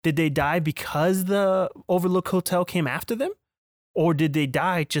 Did they die because the Overlook Hotel came after them? Or did they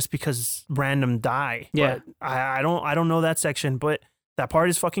die just because random die? Yeah. But I don't know that section, but that part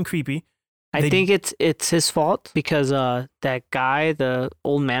is fucking creepy. I think it's his fault because that guy, the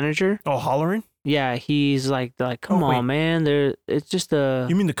old manager. Oh, Halloran? Yeah, he's like come on, man. It's just a.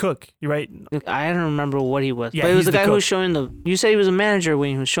 You mean the cook? You're right. I don't remember what he was. Yeah, but it was the guy who cook. was showing the. You said he was a manager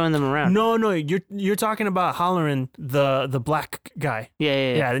when he was showing them around. No, you're talking about Halloran, the black guy.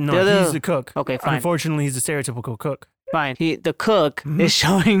 Yeah. No, he's the cook. Okay, fine. Unfortunately, he's the stereotypical cook. Fine. The cook is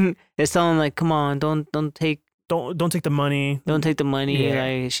telling him like, come on, don't take the money. Don't take the money.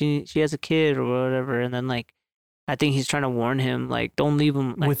 Yeah. Like she has a kid or whatever, and then like, I think he's trying to warn him like, don't leave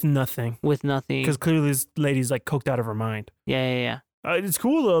him like, with nothing. Because clearly this lady's like coked out of her mind. Yeah. It's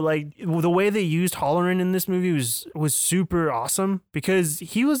cool though. Like the way they used Halloran in this movie was super awesome because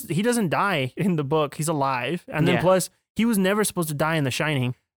he doesn't die in the book. He's alive, and then plus he was never supposed to die in The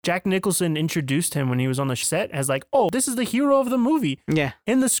Shining. Jack Nicholson introduced him when he was on the set as like, oh, this is the hero of the movie. Yeah.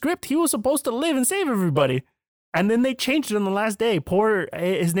 In the script, he was supposed to live and save everybody. And then they changed it on the last day.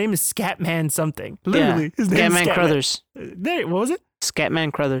 His name is Scatman something. Literally. His name Scatman Crothers. What was it?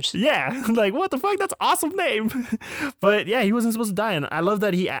 Scatman Crothers. Yeah. Like, what the fuck? That's an awesome name. But yeah, he wasn't supposed to die. And I love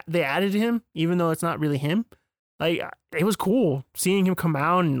that they added him, even though it's not really him. Like, it was cool seeing him come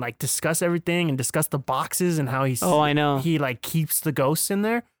out and like discuss everything and discuss the boxes and how I know. He like keeps the ghosts in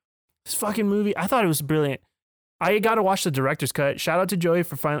there. This fucking movie, I thought it was brilliant. I got to watch the director's cut. Shout out to Joey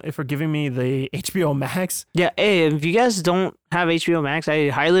for giving me the HBO Max. Yeah, hey, if you guys don't have HBO Max, I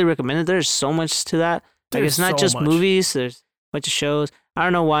highly recommend it. There's so much to that. Like, it's not just movies. There's a bunch of shows. I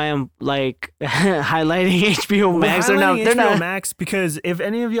don't know why I'm like highlighting HBO Max. They're not Max because if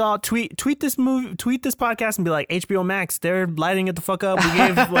any of y'all tweet this podcast and be like HBO Max, they're lighting it the fuck up. We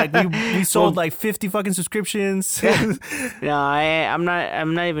gave we sold like 50 fucking subscriptions. No, I'm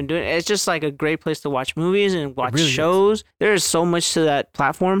not even doing it. It's just like a great place to watch movies and watch shows. There's so much to that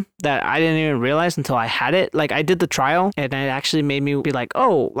platform that I didn't even realize until I had it. Like I did the trial and it actually made me be like,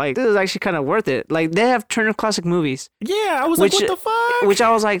 oh, like this is actually kind of worth it. Like they have Turner Classic Movies. Yeah, I was like, what the fuck? Which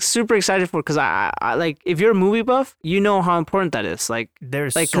I was like super excited for because I like if you're a movie buff, you know how important that is. Like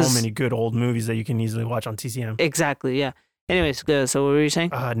there's like, so many good old movies that you can easily watch on TCM. Exactly, yeah. Anyways, so what were you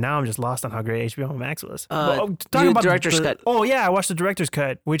saying? Now I'm just lost on how great HBO Max was. Talking about director's cut. Oh yeah, I watched the director's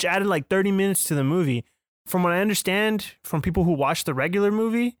cut, which added like 30 minutes to the movie. From what I understand from people who watched the regular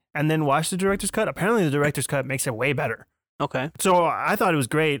movie and then watched the director's cut, apparently the director's cut makes it way better. Okay. So I thought it was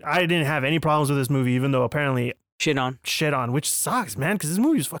great. I didn't have any problems with this movie, even though apparently shit on, which sucks, man, because this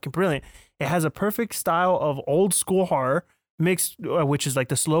movie is fucking brilliant. It has a perfect style of old school horror mixed, which is like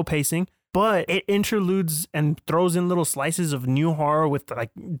the slow pacing, but it interludes and throws in little slices of new horror with like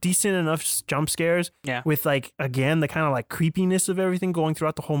decent enough jump scares. Yeah. With like, again, the kind of like creepiness of everything going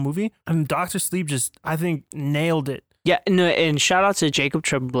throughout the whole movie. And Dr. Sleep just, I think, nailed it. Yeah, and shout out to Jacob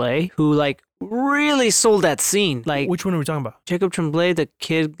Tremblay, who like really sold that scene. Like, which one are we talking about? Jacob Tremblay, the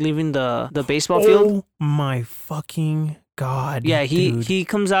kid leaving the baseball field. Oh my fucking God. Yeah, he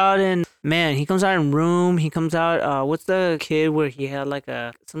comes out in Room. He comes out, what's the kid where he had like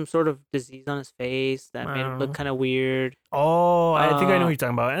some sort of disease on his face that made him look kind of weird. Oh, I think I know what you're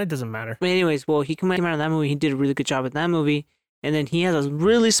talking about, and it doesn't matter. But anyways, well, he came out of that movie. He did a really good job at that movie. And then he has a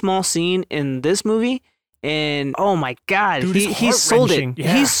really small scene in this movie. And oh my God, dude, he sold it.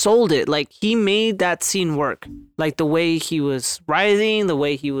 Yeah. He sold it. Like he made that scene work. Like the way he was writhing, the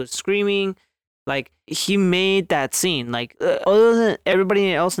way he was screaming, like he made that scene. Like other than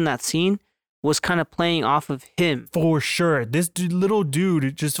everybody else in that scene was kind of playing off of him. For sure. This little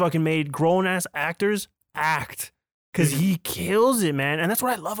dude just fucking made grown ass actors act because he kills it, man. And that's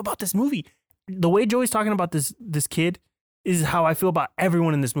what I love about this movie. The way Joey's talking about this kid is how I feel about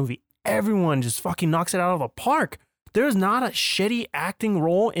everyone in this movie. Everyone just fucking knocks it out of the park. There's not a shitty acting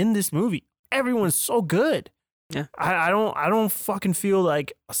role in this movie. Everyone's so good. Yeah. I don't fucking feel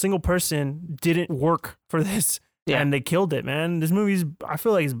like a single person didn't work for this. Yeah. And they killed it, man. This movie's, I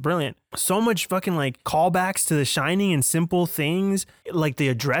feel like it's brilliant. So much fucking like callbacks to The Shining and simple things. Like the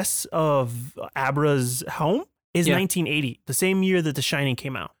address of Abra's home is 1980, the same year that The Shining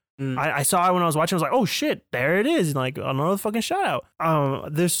came out. I saw it when I was watching. I was like, oh shit, there it is. Like another fucking shout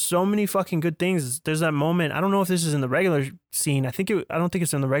out. There's so many fucking good things. There's that moment. I don't know if this is in the regular scene. I don't think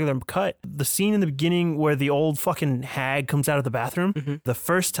it's in the regular cut. The scene in the beginning where the old fucking hag comes out of the bathroom the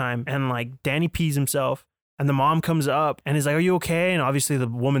first time and like Danny pees himself and the mom comes up and is like, are you okay? And obviously the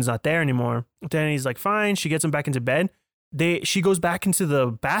woman's not there anymore. Danny's like, fine. She gets him back into bed. She goes back into the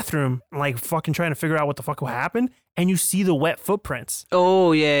bathroom, like fucking trying to figure out what the fuck happened. And you see the wet footprints.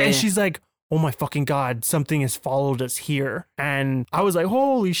 Oh, yeah. And she's like, oh my fucking God, something has followed us here. And I was like,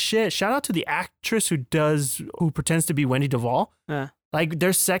 holy shit. Shout out to the actress who pretends to be Wendy Duvall. Like,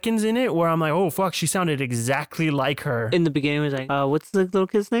 there's seconds in it where I'm like, oh, fuck, she sounded exactly like her. In the beginning, it was like, what's the little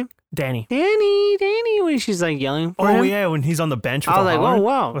kid's name? Danny, when she's like yelling for him. Oh, yeah, when he's on the bench with I was like, oh,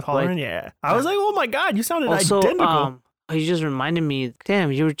 wow. With Halloran, like, yeah. I was like, oh, my God, you sounded also, identical. You just reminded me,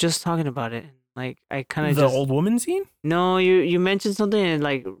 damn, you were just talking about it. Like, I kind of The old woman scene? No, you mentioned something and,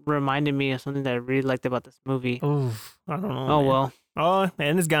 like, reminded me of something that I really liked about this movie. Oh, I don't know. Oh, man. Well. Oh,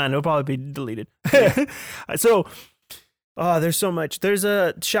 and it's gone. It'll probably be deleted. So... Oh, there's so much. There's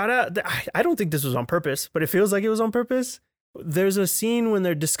a shout out. I don't think this was on purpose, but it feels like it was on purpose. There's a scene when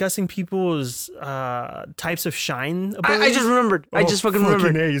they're discussing people's types of shine abilities. I just remembered. I just fucking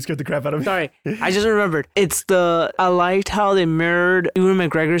remembered. Hey, you scared the crap out of me. Sorry. I just remembered. I liked how they mirrored Ewan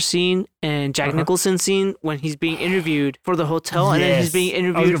McGregor's scene and Jack Nicholson's scene when he's being interviewed for the hotel and then he's being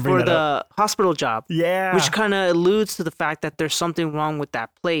interviewed for the hospital job. Yeah. Which kind of alludes to the fact that there's something wrong with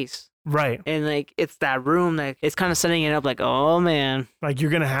that place. Right. And like it's that room that it's kind of setting it up like, oh man. Like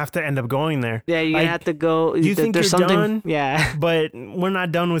you're going to have to end up going there. Yeah, you're going to have to go. You think there's you're something, done? Yeah. But we're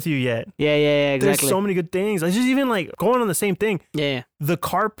not done with you yet. Yeah, exactly. There's so many good things. Like just even like going on the same thing. Yeah. The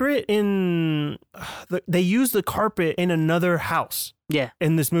carpet they use the carpet in another house. Yeah.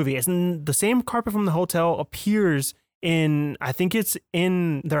 In this movie. It's the same carpet from the hotel appears I think it's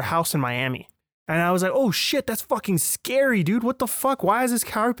in their house in Miami. And I was like, oh shit, that's fucking scary, dude. What the fuck? Why is this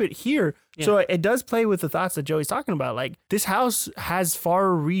carpet here? Yeah. So it does play with the thoughts that Joey's talking about. Like, this house has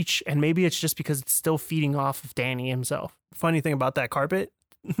far reach, and maybe it's just because it's still feeding off of Danny himself. Funny thing about that carpet,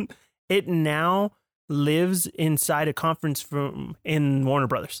 it now lives inside a conference room in Warner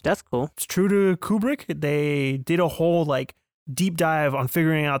Brothers. That's cool. It's true to Kubrick. They did a whole, like, deep dive on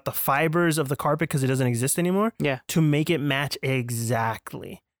figuring out the fibers of the carpet because it doesn't exist anymore. Yeah. To make it match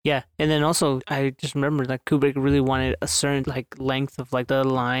exactly. Yeah, and then also I just remember that Kubrick really wanted a certain like length of like the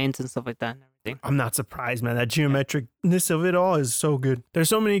lines and stuff like that and everything. I'm not surprised, man. That geometricness of it all is so good. There's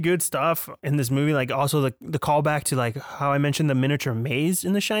so many good stuff in this movie. Like also the callback to like how I mentioned the miniature maze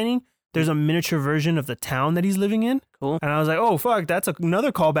in The Shining. There's a miniature version of the town that he's living in. Cool. And I was like, oh, fuck, that's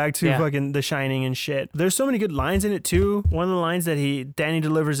another callback to fucking The Shining and shit. There's so many good lines in it, too. One of the lines that Danny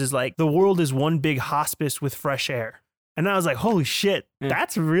delivers is like, the world is one big hospice with fresh air. And I was like, holy shit,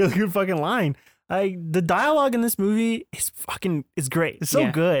 that's a really good fucking line. Like, the dialogue in this movie is great. It's so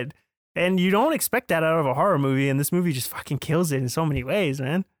good. And you don't expect that out of a horror movie, and this movie just fucking kills it in so many ways,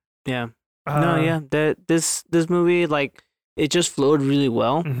 man. Yeah. This movie, like, it just flowed really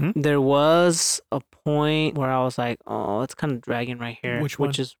well. Mm-hmm. There was a point where I was like, oh, it's kind of dragging right here. Which one?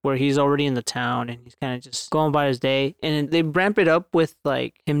 Which is where he's already in the town and he's kind of just going by his day. And they ramp it up with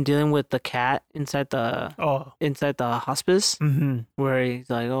like him dealing with the cat inside the hospice, where he's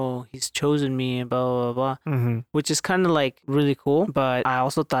like, oh, he's chosen me and blah, blah, blah, which is kind of like really cool. But I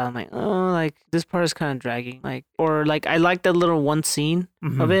also thought, I'm like, oh, like this part is kind of dragging. Like, or like I like that little one scene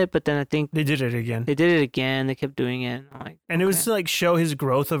of it, but then I think they did it again. They kept doing it. I'm like, and it was to like show his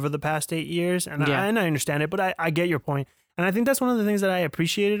growth over the past 8 years. And I understand it, but I get your point. And I think that's one of the things that I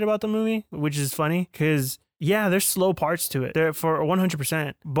appreciated about the movie, which is funny because, yeah, there's slow parts to it. They're for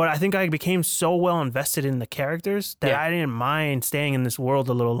 100%. But I think I became so well invested in the characters that I didn't mind staying in this world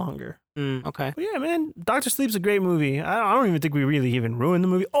a little longer. Okay. But yeah, man, Dr. Sleep's a great movie. I don't even think we really even ruined the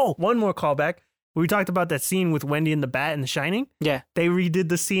movie. Oh, one more callback. We talked about that scene with Wendy and the bat in The Shining. Yeah. They redid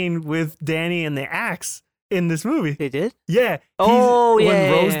the scene with Danny and the axe in this movie. They did? Yeah.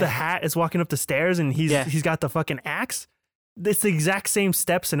 When Rose the Hat is walking up the stairs and he's got the fucking axe. It's the exact same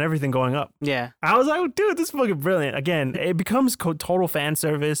steps and everything going up. Yeah. I was like, oh, dude, this is fucking brilliant. Again, it becomes total fan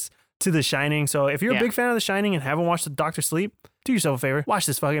service to The Shining. So if you're a big fan of The Shining and haven't watched Dr. Sleep, do yourself a favor. Watch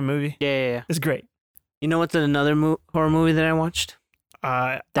this fucking movie. Yeah. It's great. You know what's another horror movie that I watched?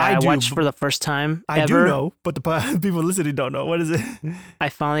 I watched for the first time I do know, but the people listening don't know. What is it? I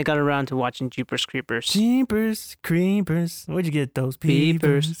finally got around to watching Jeepers Creepers. Jeepers Creepers. Where'd you get those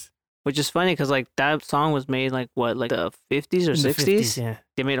peepers? Which is funny because like that song was made like what, like the 50s or 60s? Yeah.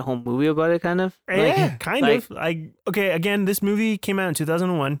 They made a whole movie about it, kind of. Yeah, kind of. Okay, again, this movie came out in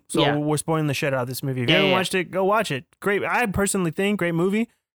 2001, so we're spoiling the shit out of this movie. If you haven't watched it, go watch it. Great. I personally think great movie.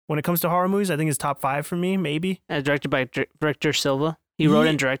 When it comes to horror movies, I think it's top 5 for me, maybe. Directed by Victor Silva. He wrote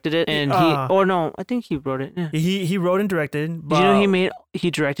and directed it, and I think he wrote it. Yeah. He wrote and directed. But did you know he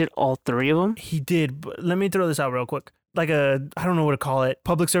directed all 3 of them? He did. But let me throw this out real quick. Like I don't know what to call it,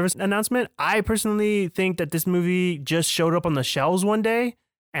 public service announcement. I personally think that this movie just showed up on the shelves one day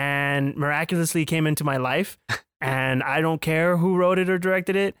and miraculously came into my life. And I don't care who wrote it or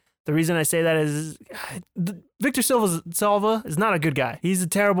directed it. The reason I say that is Victor Silva is not a good guy. He's a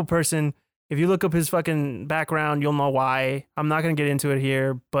terrible person. If you look up his fucking background, you'll know why. I'm not going to get into it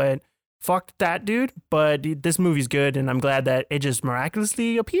here, but fuck that dude, but this movie's good, and I'm glad that it just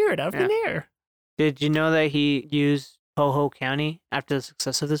miraculously appeared out of thin air. Did you know that he used Ho County after the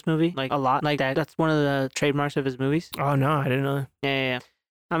success of this movie? Like, a lot. Like, that's one of the trademarks of his movies. Oh, no, I didn't know that. Yeah.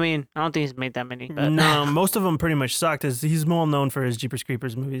 I mean, I don't think he's made that many. But no, most of them pretty much sucked. He's well known for his Jeepers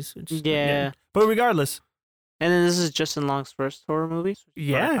Creepers movies. Yeah. But regardless. And then this is Justin Long's first horror movie.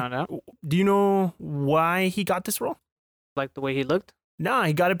 Yeah. I found out. Do you know why he got this role? Like the way he looked? No,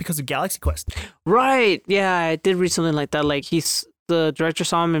 he got it because of Galaxy Quest. Right. Yeah, I did read something like that. Like, the director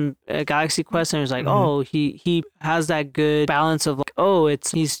saw him in Galaxy Quest and he was like, oh, he has that good balance of like,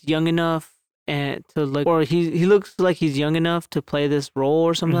 he's young enough and to look, or he looks like he's young enough to play this role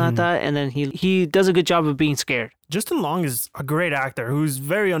or something like that. And then he does a good job of being scared. Justin Long is a great actor who's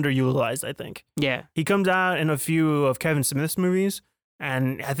very underutilized, I think. Yeah. He comes out in a few of Kevin Smith's movies,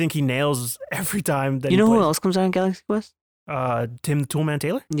 and I think he nails every time that You know who else comes out in Galaxy Quest? Tim the Toolman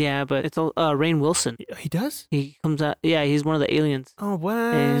Taylor? Yeah, but it's Rainn Wilson. He does? He comes out, yeah, he's one of the aliens. Oh, what?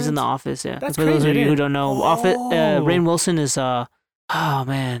 And he's in The Office, yeah. That's for crazy. those of you who don't know, Rainn Wilson is, oh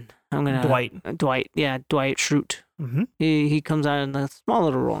man, Dwight, yeah, Dwight Schrute. Mm-hmm. He comes out in a small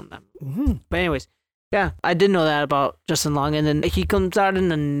little role in that movie. But anyways, yeah, I did know that about Justin Long, and then he comes out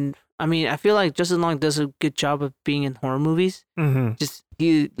I mean, I feel like Justin Long does a good job of being in horror movies. Just,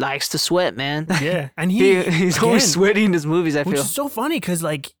 he likes to sweat, man. Yeah, and he's always sweating in his movies, I feel. Which is so funny, because,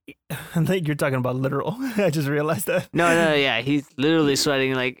 like, I think you're talking about literal. I just realized that. No, yeah, he's literally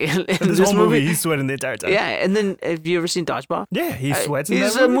sweating, like, in this whole movie, he's sweating the entire time. Yeah, and then, have you ever seen Dodgeball? Yeah, he sweats in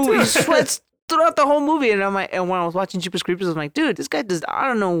that movie, too. He sweats throughout the whole movie, and and when I was watching Jeepers Creepers, I was like, dude, this guy I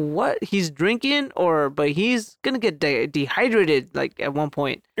don't know what he's drinking, but he's gonna get dehydrated like at one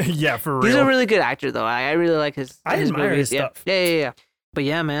point. Yeah, for real. He's a really good actor, though. I really like his. I admire movies. his stuff. Yeah. But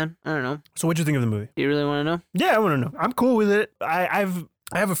yeah, man, I don't know. So what'd you think of the movie? Do you really want to know? Yeah, I want to know. I'm cool with it. I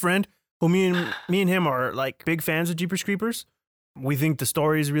have a friend who me and him are like big fans of Jeepers Creepers. We think the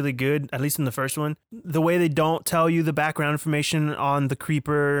story is really good, at least in the first one. The way they don't tell you the background information on the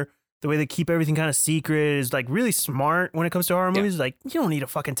creeper. The way they keep everything kind of secret is like really smart when it comes to horror movies. Like, you don't need to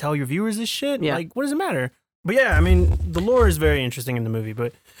fucking tell your viewers this shit. Yeah. Like, what does it matter? But yeah, I mean, the lore is very interesting in the movie,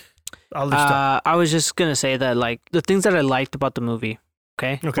 but I'll just stop. I was just going to say that, like, the things that I liked about the movie,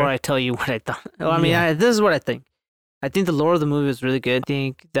 okay? Before I tell you what I thought. Well, I mean, this is what I think. I think the lore of the movie was really good. I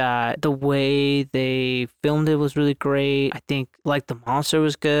think that the way they filmed it was really great. I think like the monster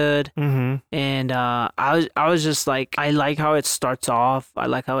was good. And I was just like, I like how it starts off. I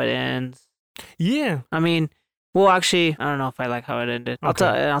like how it ends. Yeah. I mean, well, actually, I don't know if I like how it ended. I'll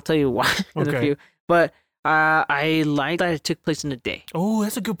tell you why in a few. But I like that it took place in a day. Oh,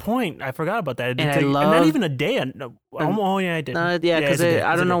 that's a good point. I forgot about that. And not even a day. Oh, yeah, I did. Yeah, because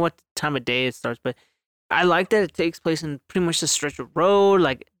I don't know what time of day it starts, but I like that it takes place in pretty much the stretch of road.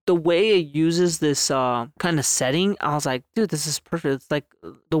 Like, the way it uses this kind of setting, I was like, dude, this is perfect. It's like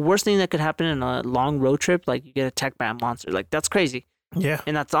the worst thing that could happen in a long road trip. Like, you get attacked by a monster. Like, that's crazy. Yeah.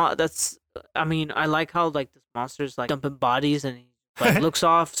 And I mean, I like how, like, this monster's, like, dumping bodies and he, like, looks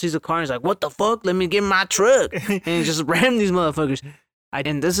off, sees a car, and he's like, what the fuck? Let me get in my truck. And he just ram these motherfuckers.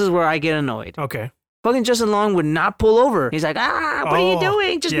 And this is where I get annoyed. Okay. Fucking Justin Long would not pull over. He's like, what are you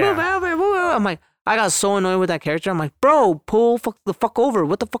doing? Just move over. I'm like, I got so annoyed with that character. I'm like, bro, pull the fuck over.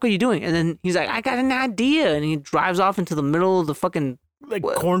 What the fuck are you doing? And then he's like, I got an idea. And he drives off into the middle of the fucking... Like,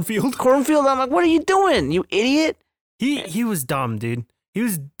 cornfield? Cornfield. I'm like, what are you doing, you idiot? He was dumb, dude. He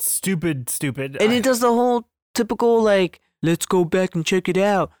was stupid. And he does the whole typical, like, let's go back and check it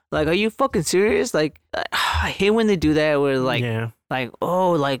out. Like, are you fucking serious? Like, I hate when they do that where, like... Yeah. Like,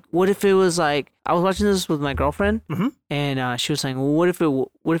 oh, like, what if it was like, I was watching this with my girlfriend, and she was saying, well, what if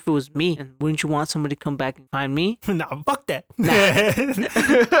it was me? And wouldn't you want somebody to come back and find me? Nah, fuck that.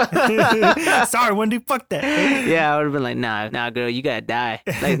 Sorry, Wendy, fuck that. Yeah, I would have been like, nah, girl, you gotta die.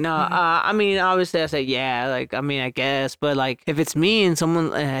 Like, no, I mean, obviously I say, yeah, like, I mean, I guess, but like, if it's me and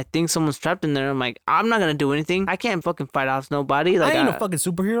I think someone's trapped in there, I'm like, I'm not gonna do anything. I can't fucking fight off nobody. Like, I ain't no fucking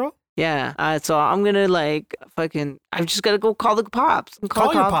superhero. Yeah, so I'm gonna like fucking. I've just gotta go call the cops.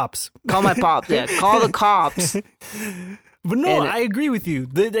 Call your pops. Call my pops. Yeah, call the cops. But no, I agree with you.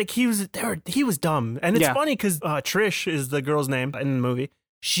 Like he was dumb, and it's funny because Trish is the girl's name in the movie.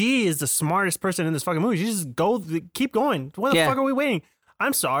 She is the smartest person in this fucking movie. She just keep going. Why the fuck are we waiting?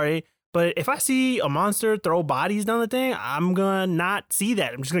 I'm sorry, but if I see a monster throw bodies down the thing, I'm gonna not see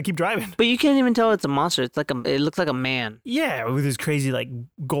that. I'm just gonna keep driving. But you can't even tell it's a monster. It's like it looks like a man. Yeah, with his crazy like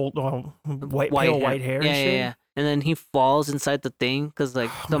gold, white hair. Yeah, and shit. Yeah. And then he falls inside the thing because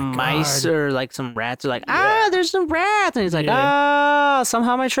like the mice or like some rats are like, there's some rats, and he's like,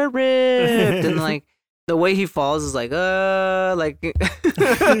 somehow my shirt ripped, and like The way he falls is like he's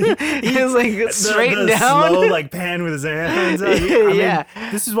like straight the down. Slow like pan with his hands. I mean,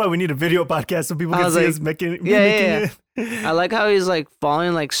 this is why we need a video podcast so people can see us making it. I like how he's like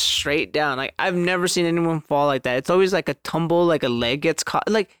falling like straight down. Like I've never seen anyone fall like that. It's always like a tumble, like a leg gets caught,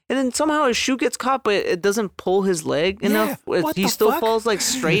 like, and then somehow his shoe gets caught, but it doesn't pull his leg enough. He still falls like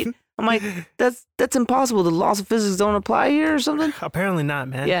straight. I'm like, that's impossible. The laws of physics don't apply here or something. Apparently not,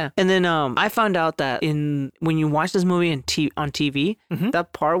 man. Yeah. And then I found out that when you watch this movie on TV,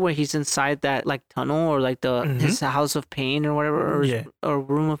 that part where he's inside that like tunnel or like his house of pain or whatever, or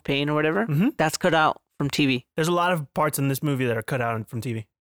room of pain or whatever, that's cut out from TV. There's a lot of parts in this movie that are cut out from TV.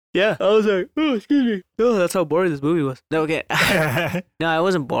 Yeah, I was like, oh, excuse me. Oh, that's how boring this movie was. No, okay. No, it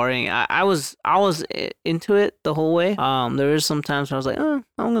wasn't boring. I was into it the whole way. There was some times where I was like, oh,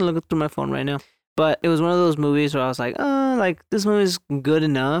 I'm gonna look through my phone right now. But it was one of those movies where I was like, oh, like this movie's good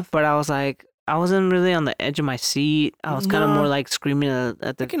enough. But I was like, I wasn't really on the edge of my seat. I was kind of more like screaming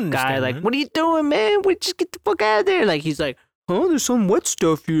at the guy, like, what are you doing, man? We just get the fuck out of there. Like he's like, oh, there's some wet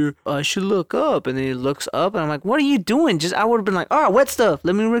stuff here. I should look up. And then he looks up, and I'm like, what are you doing? I would have been like, oh, wet stuff.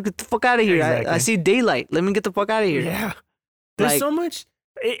 Let me get the fuck out of here. Exactly. I see daylight. Let me get the fuck out of here. Yeah. There's so much.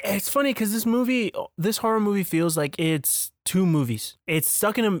 It's funny because this horror movie feels like it's two movies. It's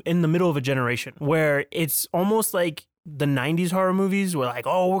stuck in the middle of a generation where it's almost like the 90s horror movies were like,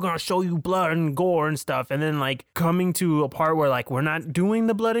 oh, we're going to show you blood and gore and stuff. And then like coming to a part where like we're not doing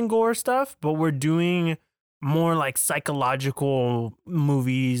the blood and gore stuff, but we're doing more like psychological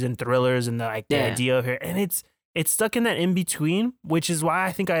movies and thrillers and the idea of it. And it's stuck in that in between, which is why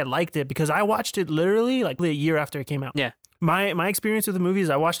I think I liked it, because I watched it literally like a year after it came out. Yeah. My experience with the movie is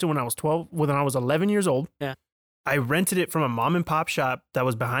I watched it when I was 11 years old. Yeah. I rented it from a mom and pop shop that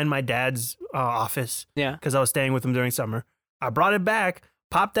was behind my dad's office. Yeah. Because I was staying with him during summer. I brought it back,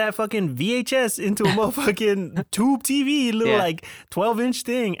 popped that fucking VHS into a motherfucking tube TV, little like 12-inch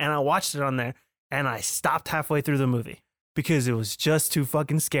thing, and I watched it on there. And I stopped halfway through the movie because it was just too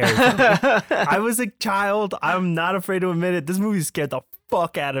fucking scary for me. I was a child. I'm not afraid to admit it. This movie scared the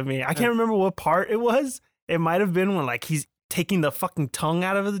fuck out of me. I can't remember what part it was. It might have been when like he's taking the fucking tongue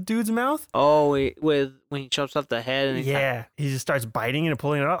out of the dude's mouth. Oh, when he chops off the head. And he just starts biting it and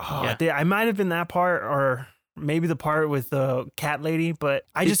pulling it up. Oh, I might have been that part, or maybe the part with the cat lady, but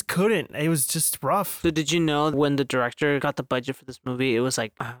I just couldn't. It was just rough. So did you know when the director got the budget for this movie, it was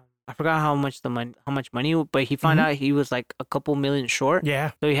like, I forgot how much money, but he found out he was like a couple million short.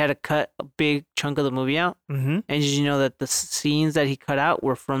 Yeah. So he had to cut a big chunk of the movie out. Mm-hmm. And did you know that the scenes that he cut out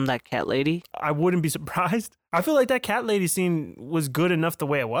were from that cat lady? I wouldn't be surprised. I feel like that cat lady scene was good enough the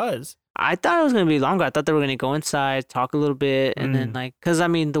way it was. I thought it was going to be longer. I thought they were going to go inside, talk a little bit, and then like, because I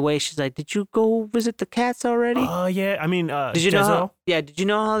mean, the way she's like, did you go visit the cats already? Oh, yeah. I mean, did you know? Did you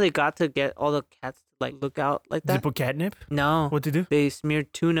know how they got to get all the cats to like look out like that? Did they put catnip? No. What'd they do? They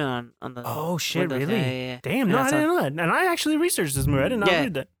smeared tuna on the. Oh shit! Really? Yeah. Damn! No, I didn't know that. And I actually researched this movie. I did not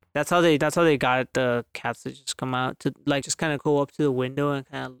read that. That's how they got the cats to just come out to like just kind of go up to the window and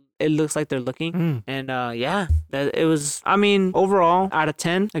kind of. It looks like they're looking. And it was, I mean, overall, out of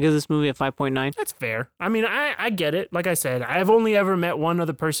 10, I give this movie a 5.9. That's fair. I mean, I get it. Like I said, I've only ever met one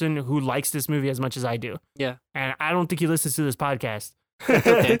other person who likes this movie as much as I do. Yeah. And I don't think he listens to this podcast.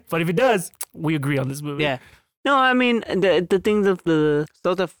 Okay. But if he does, we agree on this movie. Yeah. No, I mean, the thing that the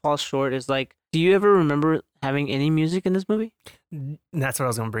stuff that falls short is like, do you ever remember having any music in this movie? That's what I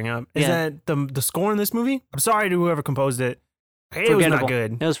was going to bring up. Is that the score in this movie? I'm sorry to whoever composed it. It was not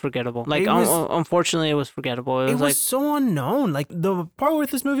good. It was forgettable. Like, unfortunately, it was forgettable. It was like so unknown. Like, the part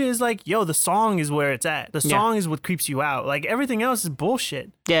with this movie is like, yo, the song is where it's at. The song is what creeps you out. Like, everything else is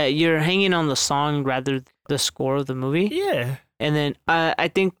bullshit. Yeah, you're hanging on the song rather than the score of the movie. Yeah. And then I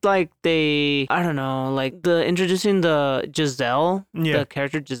think like I don't know, like introducing the Giselle, the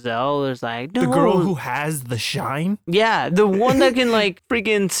character Giselle is like, no. The girl who has the shine? Yeah, the one that can like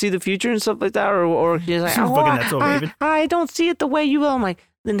freaking see the future and stuff like that, or she's like, I don't see it the way you will. I'm like,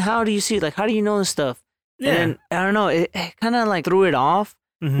 then how do you see it? Like, how do you know this stuff? Yeah. And I don't know, it kind of like threw it off.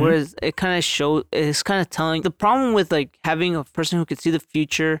 Mm-hmm. Whereas it kind of it's kind of telling. The problem with like having a person who can see the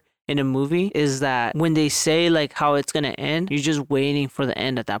future in a movie is that when they say like how it's gonna end, you're just waiting for the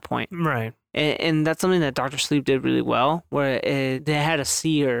end at that point. Right. And that's something that Dr. Sleep did really well, where they had a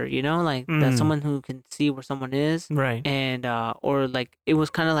seer, you know, like that's someone who can see where someone is. Right. And or like it was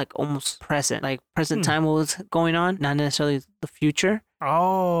kind of like almost present time what was going on, not necessarily the future.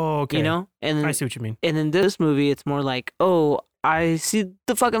 Oh, okay. You know? And then, I see what you mean. And in this movie, it's more like, oh, I see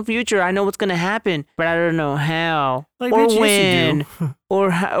the fucking future. I know what's gonna happen, but I don't know how, like, or when,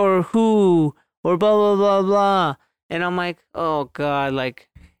 or who, or blah blah blah blah. And I'm like, oh god, like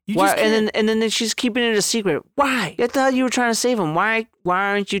Why? And then she's keeping it a secret. Why? I thought you were trying to save him. Why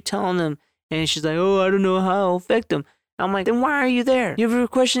aren't you telling them? And she's like, oh, I don't know how I'll affect them. I'm like, then why are you there? You were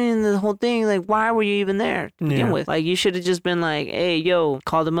questioning the whole thing. Like, why were you even there to begin with? Like, you should have just been like, hey, yo,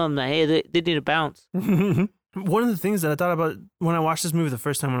 call them up. Like, hey, they need a bounce. One of the things that I thought about when I watched this movie the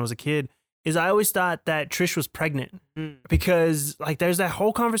first time when I was a kid is I always thought that Trish was pregnant because, like, there's that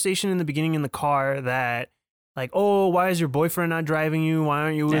whole conversation in the beginning in the car that, like, oh, why is your boyfriend not driving you? Why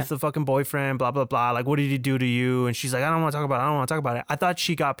aren't you with the fucking boyfriend? Blah, blah, blah. Like, what did he do to you? And she's like, I don't want to talk about it. I thought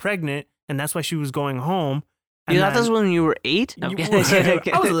she got pregnant, and that's why she was going home. You thought this was when you were 8? I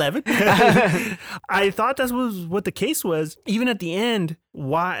was 11. I thought that was what the case was. Even at the end,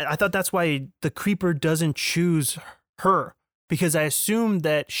 why? I thought that's why the creeper doesn't choose her. Because I assumed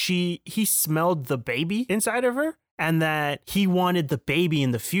that he smelled the baby inside of her and that he wanted the baby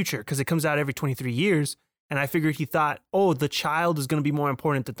in the future because it comes out every 23 years. And I figured he thought, oh, the child is going to be more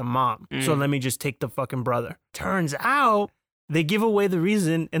important than the mom. So let me just take the fucking brother. Turns out they give away the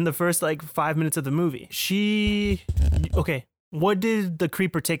reason in the first 5 minutes of the movie. Okay. What did the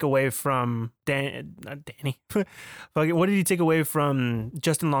creeper take away from not Danny? What did he take away from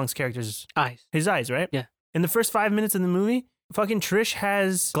Justin Long's character's eyes? His eyes, right? Yeah. In the first 5 minutes of the movie, fucking Trish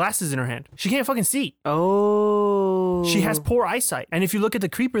has glasses in her hand. She can't fucking see. Oh. She has poor eyesight. And if you look at the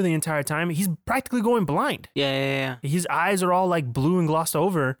creeper the entire time, he's practically going blind. Yeah. His eyes are all blue and glossed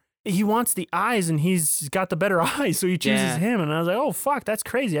over. He wants the eyes and he's got the better eyes, so he chooses him. And I was like, oh, fuck, that's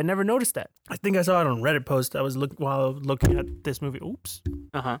crazy. I never noticed that. I think I saw it on Reddit post while looking at this movie. Oops.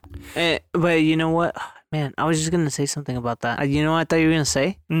 Uh-huh. But you know what? Man, I was just going to say something about that. You know what I thought you were going to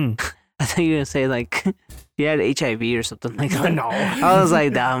say? I thought you were going to say, he had HIV or something like that. No. I was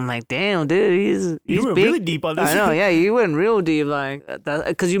like, I'm like, damn, dude, he's You were big. really deep on this. I know, yeah, you went real deep,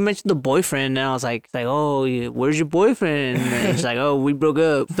 because you mentioned the boyfriend, and I was like, oh, where's your boyfriend? And it's like, oh, we broke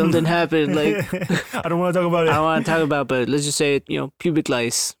up, something happened, I don't want to talk about it. I don't want to talk about it, but let's just say it, pubic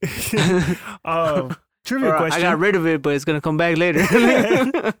lice. Trivia question. I got rid of it, but it's gonna come back later.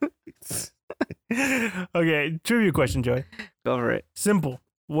 Okay, trivia question, Joey. Go for it. Simple.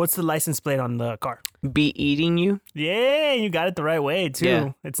 What's the license plate on the car? Be eating you? Yeah, you got it the right way, too.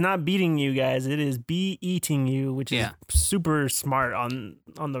 Yeah. It's not beating you, guys. It is be eating you, which is super smart on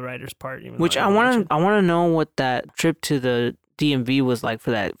the writer's part. Which I want to know what that trip to the DMV was like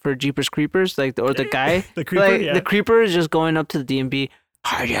for Jeepers Creepers, the guy. The creeper, The creeper is just going up to the DMV.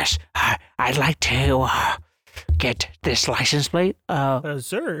 Oh, yes, I'd like to get this license plate.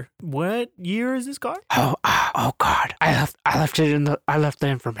 Sir, what year is this car? Oh God! I left the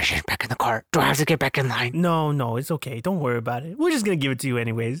information back in the car. Do I have to get back in line? No, it's okay. Don't worry about it. We're just gonna give it to you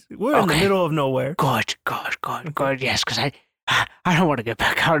anyways. We're in the middle of nowhere. Good. Yes, because I don't want to get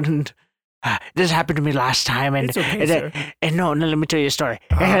back out and. This happened to me last time, and it's okay, sir. And no, let me tell you a story.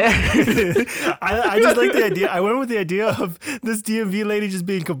 I just like the idea. I went with the idea of this DMV lady just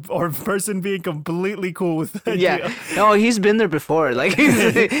being or person being completely cool with the idea. Yeah, no, he's been there before.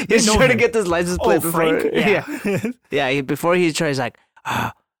 He's trying to get this license plate before. Frank? Yeah. Before he tries I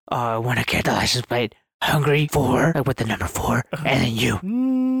want to get the license plate. Hungry for with the number 4, and then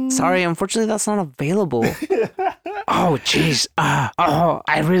you. Sorry, unfortunately, that's not available. Oh, jeez.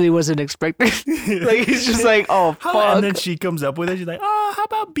 I really wasn't expecting. He's just like, oh, fuck. And then she comes up with it. She's like, oh, how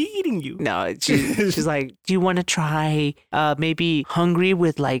about beating you? No, she's like, do you want to try maybe hungry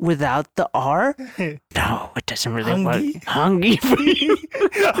without the R? No, it doesn't really work. Hungry for you.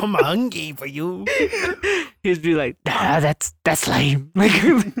 I'm hungry for you. He'd be like, nah, that's lame.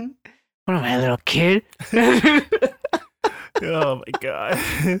 What am I, a little kid? Oh my God.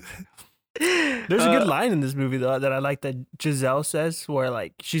 There's a good line in this movie though that I like that Giselle says where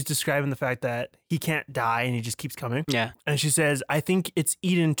she's describing the fact that he can't die and he just keeps coming. Yeah. And she says, I think it's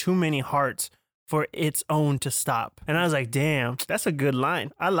eaten too many hearts for its own to stop. And I was like, damn, that's a good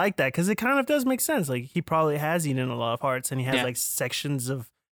line. I like that because it kind of does make sense. He probably has eaten a lot of hearts and he has sections of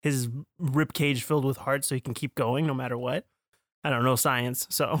his rib cage filled with hearts so he can keep going no matter what. I don't know science,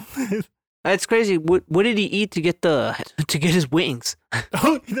 so That's crazy. What did he eat to get his wings?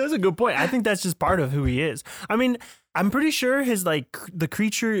 Oh, that's a good point. I think that's just part of who he is. I mean, I'm pretty sure his the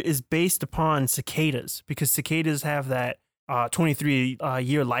creature is based upon cicadas because cicadas have that 23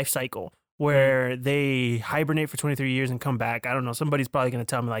 year life cycle where they hibernate for 23 years and come back. I don't know. Somebody's probably going to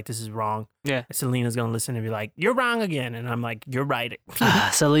tell me this is wrong. Yeah. Selena's going to listen and be like, you're wrong again. And I'm like, you're right.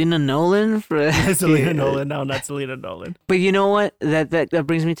 Selena Nolan? Selena Nolan. No, not Selena Nolan. But you know what? That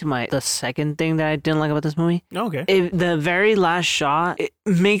brings me to the second thing that I didn't like about this movie. Okay. The very last shot, it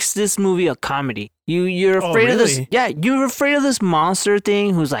makes this movie a comedy. You're afraid of this. Yeah, you're afraid of this monster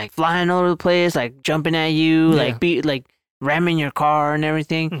thing who's flying all over the place, jumping at you, ramming your car and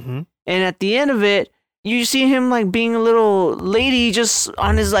everything. And at the end of it, you see him like being a little lady just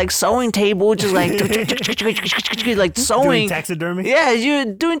on his like sewing table, just like like sewing. Doing taxidermy? Yeah, you're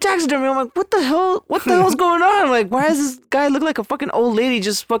doing taxidermy. I'm like, what the hell? What the hell's going on? Like, why does this guy look like a fucking old lady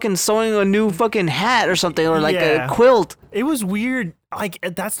just fucking sewing a new fucking hat or something, or like a quilt? It was weird. Like,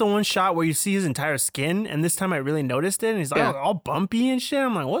 that's the one shot where you see his entire skin, and this time I really noticed it, and he's like all bumpy and shit.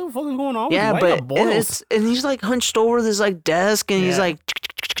 I'm like, what the fuck is going on with you? And he's like hunched over this like desk, and he's like,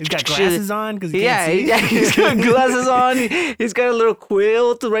 he's got glasses on because he can't see. He's got glasses on. He's got a little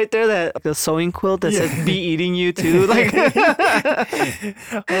quilt right there, that the sewing quilt that says "Be eating you too." Like, him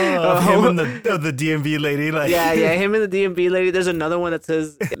and the DMV lady. Like, him and the DMV lady. There's another one that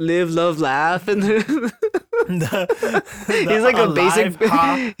says "Live, love, laugh," and he's like a basic.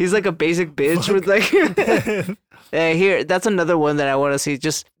 He's like a basic bitch with like. Here, that's another one that I want to see.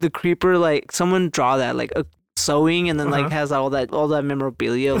 Just the creeper, like someone draw that, like a sewing, and then like has all that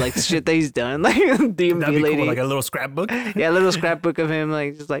memorabilia, like shit that he's done, like DMV that'd be lady, cool, like a little scrapbook. Yeah, a little scrapbook of him,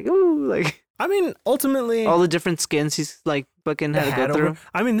 like just like ooh, like. I mean, ultimately, all the different skins he's like fucking had to go through.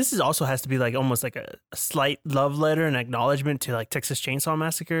 I mean, this is also has to be like almost like a slight love letter and acknowledgement to like Texas Chainsaw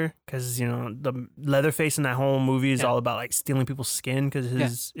Massacre, because you know the Leatherface in that whole movie is all about like stealing people's skin because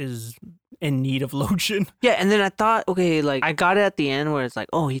his is in need of lotion. Yeah, and then I thought, okay, like I got it at the end where it's like,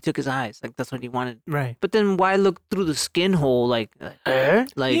 oh, he took his eyes, like that's what he wanted. Right. But then why look through the skin hole, like yeah,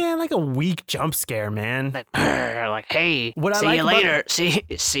 like a weak jump scare, man. Like hey, what see I like you later.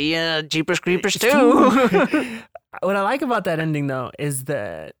 See ya, Jeepers Creepers too. What I like about that ending, though, is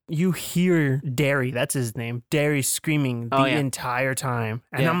that you hear Derry, that's his name, Derry screaming the entire time.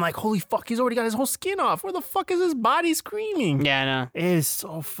 And I'm like, holy fuck, he's already got his whole skin off. Where the fuck is his body screaming? Yeah, I know. It is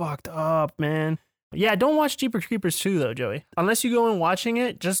so fucked up, man. Yeah, don't watch Jeepers Creepers 2, though, Joey. Unless you go in watching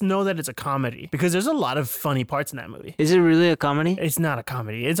it, just know that it's a comedy. Because there's a lot of funny parts in that movie. Is it really a comedy? It's not a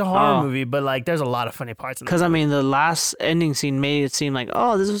comedy. It's a horror movie, but like there's a lot of funny parts in it. Because, I mean, the last ending scene made it seem like,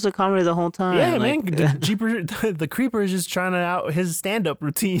 oh, this was a comedy the whole time. Yeah, like, man. The Creeper is just trying to out his stand-up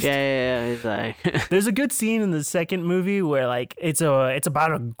routine. Yeah. He's like... There's a good scene in the second movie where like it's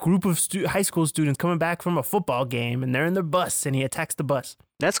about a group of high school students coming back from a football game, and they're in their bus, and he attacks the bus.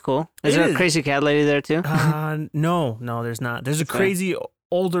 That's cool. Is there a crazy cat lady there too? No, there's not. There's a crazy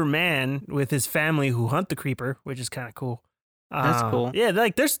older man with his family who hunt the creeper, which is kind of cool. That's cool. Yeah,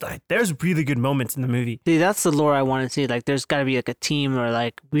 like there's really good moments in the movie. See, that's the lore I want to see. Like, there's got to be like a team or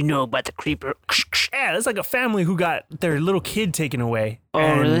like we know about the creeper. Yeah, there's like a family who got their little kid taken away. Oh,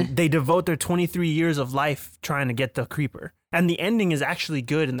 and really? They devote their 23 years of life trying to get the creeper. And the ending is actually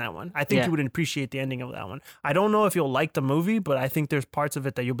good in that one. I think you would appreciate the ending of that one. I don't know if you'll like the movie, but I think there's parts of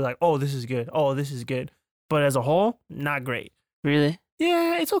it that you'll be like, oh, this is good. Oh, this is good. But as a whole, not great. Really?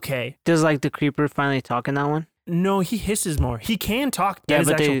 Yeah, it's okay. Does like the creeper finally talk in that one? No, he hisses more. He can talk. That is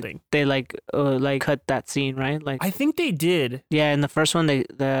the actual thing. They like cut that scene, right? Like I think they did. Yeah, in the first one, I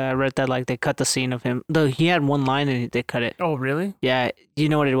read that like they cut the scene of him. Though he had one line and they cut it. Oh, really? Yeah. Do you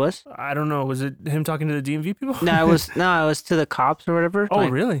know what it was? I don't know. Was it him talking to the DMV people? No, it was to the cops or whatever. Oh,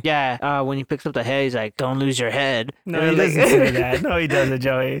 like, really? Yeah. When he picks up the head, he's like, "Don't lose your head." No, he doesn't say that. No, he doesn't,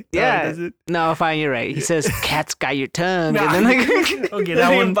 Joey. Yeah. No, fine. You're right. He says, "Cat's got your tongue," and then like, okay,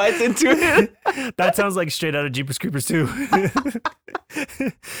 that one bites into it. That sounds like straight out of Jeepers Creepers 2.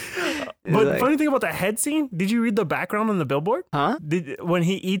 But like, funny thing about the head scene, did you read the background on the billboard? Huh? When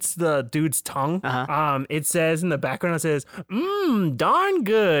he eats the dude's tongue, it says in the background, it says, darn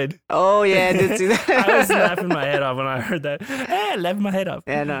good. Oh, yeah, I did see that. I was laughing my head off when I heard that. Hey, I laughed my head off.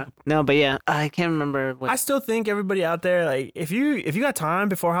 Yeah, no, but yeah, I can't remember. I still think everybody out there, like, if you got time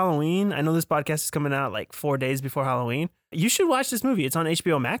before Halloween, I know this podcast is coming out like 4 days before Halloween. You should watch this movie. It's on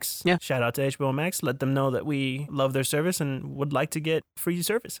HBO Max. Yeah. Shout out to HBO Max. Let them know that we love their service and would like to get free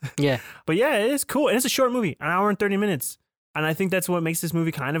service. Yeah. But yeah, it is cool. And it's a short movie, an hour and 30 minutes. And I think that's what makes this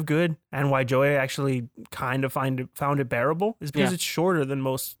movie kind of good, and why Joey actually kind of found it bearable is because it's shorter than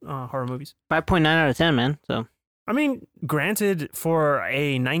most horror movies. 5.9 out of 10, man. So, I mean, granted, for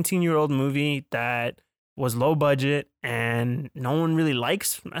a 19-year-old movie that was low budget and no one really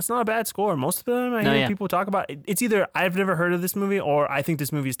likes, that's not a bad score. Most of them I hear people talk about. It's either I've never heard of this movie or I think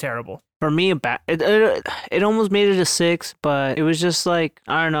this movie is terrible. For me, it almost made it a 6, but it was just like,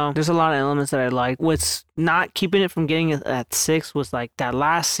 I don't know. There's a lot of elements that I like. What's not keeping it from getting it at 6 was like that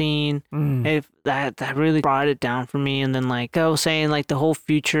last scene. That really brought it down for me. And then like I was saying, like the whole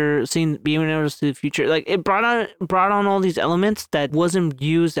future scene, being able to see the future, like it brought on all these elements that wasn't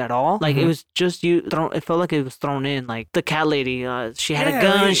used at all. Like it was just it felt like it was thrown in. like the cat lady, she had a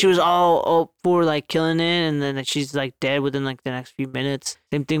gun. Like, she was all for like killing it, and then she's like dead within like the next few minutes.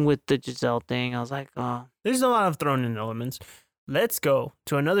 Same thing with the Giselle thing. I was like, oh. There's a lot of thrown in elements. Let's go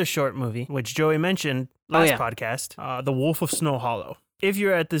to another short movie, which Joey mentioned last podcast, The Wolf of Snow Hollow. If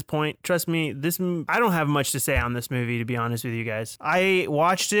you're at this point, trust me, I don't have much to say on this movie, to be honest with you guys. I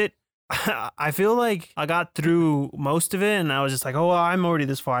watched it. I feel like I got through most of it, and I was just like, oh, well, I'm already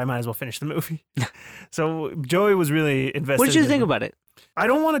this far. I might as well finish the movie. So Joey was really invested. What did you think about it? I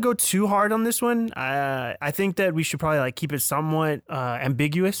don't want to go too hard on this one. I think that we should probably like keep it somewhat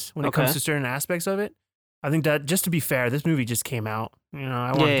ambiguous when it comes to certain aspects of it. I think that, just to be fair, this movie just came out. You know,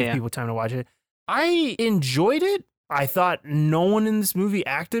 I want to give people time to watch it. I enjoyed it. I thought no one in this movie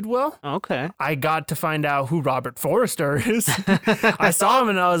acted well. Okay. I got to find out who Robert Forster is. I saw him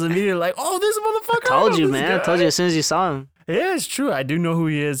and I was immediately like, oh, this motherfucker. I told you, man. I told you as soon as you saw him. Yeah, it's true. I do know who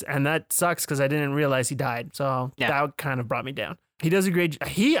he is. And that sucks because I didn't realize he died. So that kind of brought me down. He does a great job.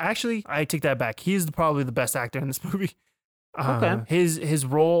 I take that back. He's probably the best actor in this movie. Okay. His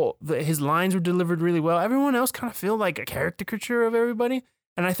role, his lines were delivered really well. Everyone else kind of feel like a caricature of everybody.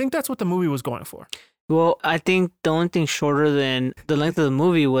 And I think that's what the movie was going for. Well, I think the only thing shorter than the length of the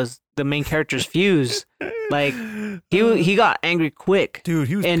movie was the main character's fuse. Like he got angry quick, dude.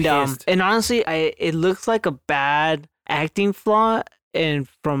 He was pissed. And honestly, it looks like a bad acting flaw and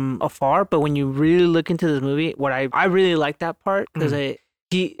from afar. But when you really look into this movie, what I really like that part because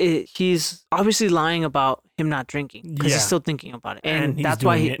he's obviously lying about him not drinking because he's still thinking about it, and that's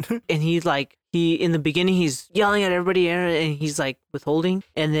why and he's like. In the beginning, he's yelling at everybody and he's like withholding.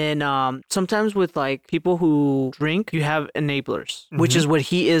 And then sometimes with like people who drink, you have enablers, which is what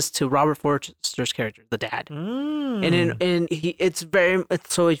he is to Robert Forster's character, the dad.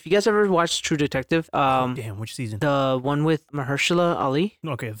 So if you guys ever watched True Detective, which season? The one with Mahershala Ali.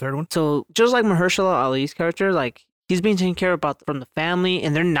 Okay, the third one. So just like Mahershala Ali's character, like he's being taken care of from the family,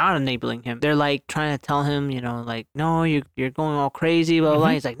 and they're not enabling him. They're like trying to tell him, you know, like, no, you're going all crazy, blah, blah, blah.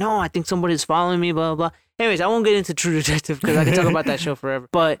 He's like, no, I think somebody's following me, blah, blah, blah. Anyways, I won't get into True Detective because I can talk about that show forever.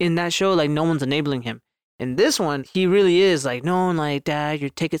 But in that show, like, no one's enabling him. In this one, he really is like, no, like, Dad,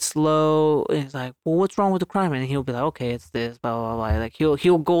 you take it slow. And he's like, well, what's wrong with the crime? And he'll be like, okay, it's this, blah, blah, blah. Like,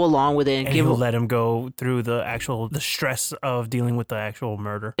 he'll go along with it and he'll let him go through the stress of dealing with the actual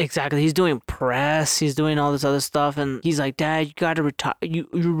murder. Exactly. He's doing press. He's doing all this other stuff. And he's like, Dad, you got to retire. You're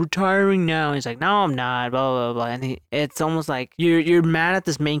retiring now. And he's like, no, I'm not, blah, blah, blah. And it's almost like you're mad at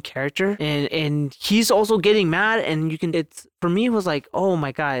this main character. And he's also getting mad. And for me, it was like, oh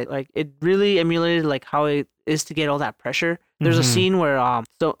my God, like it really emulated like how it is to get all that pressure. There's a scene where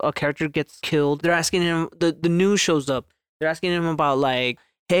so a character gets killed. They're asking him, the news shows up. They're asking him about like,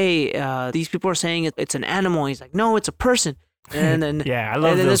 hey, these people are saying it's an animal. He's like, no, it's a person. And then I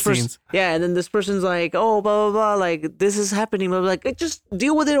love those scenes. And then this person's like, oh, blah, blah, blah, like this is happening. But like, just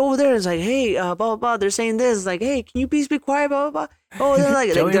deal with it over there. It's like, hey, blah, blah, blah. They're saying this. It's like, hey, can you please be quiet, blah, blah, blah. Oh, they're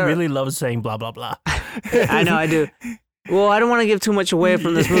like, Joey really loves saying blah, blah, blah. I know, I do. Well, I don't want to give too much away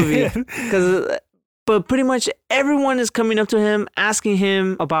from this movie but pretty much everyone is coming up to him, asking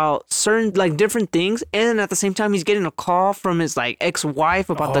him about certain like different things, and at the same time, he's getting a call from his like ex-wife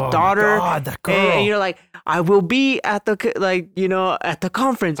about the daughter. God, that girl. And you're like, I will be at the at the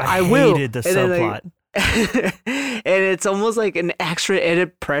conference. I will. Hated the subplot. And it's almost like an extra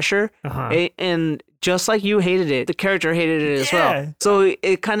added pressure, and just like you hated it, the character hated it as well. So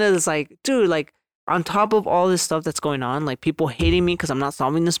it kind of is like, dude, like. On top of all this stuff that's going on, like people hating me because I'm not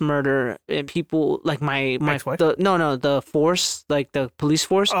solving this murder, and people like the force, like the police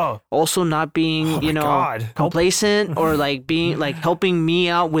force, also not being complacent or like being like helping me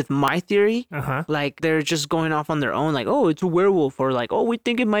out with my theory. Like they're just going off on their own, like, oh, it's a werewolf, or like, oh, we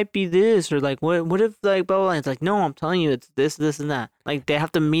think it might be this, or like what if like blah blah blah. It's like, no, I'm telling you, it's this and that. Like they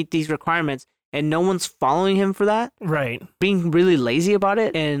have to meet these requirements, and no one's following him for that. Right. Being really lazy about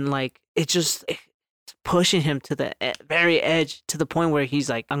it, and like it's pushing him to the very edge, to the point where he's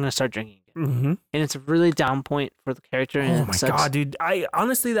like, I'm gonna start drinking again. And it's a really down point for the character. And oh my God, dude! I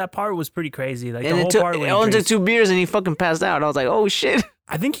honestly, that part was pretty crazy. Like and the whole part it only took 2 beers and he fucking passed out. I was like, oh shit.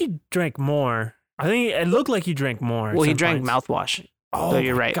 I think he drank more. I think it looked like he drank more. Well, he drank mouthwash. Oh, so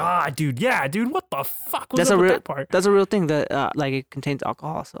you're right. God, dude. Yeah, dude. What the fuck was that part? That's a real thing that like it contains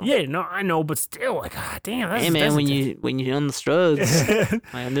alcohol. So yeah, no, I know, but still, like, God damn. That's, hey man, when you're on the drugs,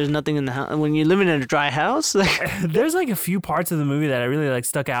 man, there's nothing in the house. When you're living in a dry house, like there's like a few parts of the movie that I really like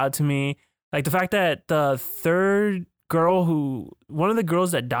stuck out to me. Like the fact that the third girl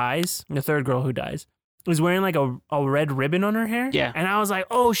the third girl who dies, was wearing like a red ribbon on her hair. Yeah. And I was like,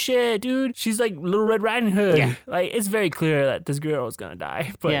 oh shit, dude. She's like Little Red Riding Hood. Yeah. Like, it's very clear that this girl is going to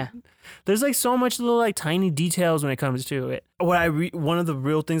die. But yeah. there's like so much little like tiny details when it comes to it. One of the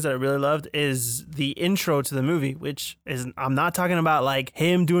real things that I really loved is the intro to the movie, which is, I'm not talking about like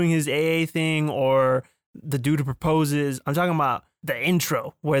him doing his AA thing or the dude who proposes. I'm talking about the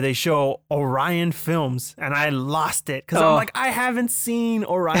intro where they show Orion Films, and I lost it because I'm like, I haven't seen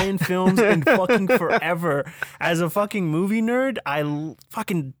Orion Films in fucking forever. As a fucking movie nerd, I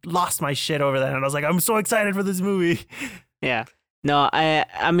fucking lost my shit over that, and I was like, I'm so excited for this movie. Yeah. No,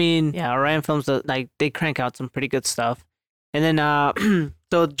 I mean, yeah, Orion Films, like, they crank out some pretty good stuff. And then,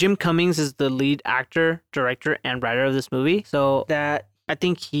 so Jim Cummings is the lead actor, director, and writer of this movie. So that, I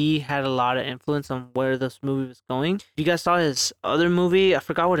think he had a lot of influence on where this movie was going. You guys saw his other movie? I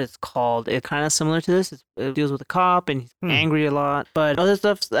forgot what it's called. It's kind of similar to this. It deals with a cop and he's angry a lot. But other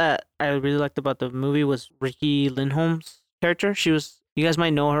stuff that I really liked about the movie was Riki Lindhome's character. You guys might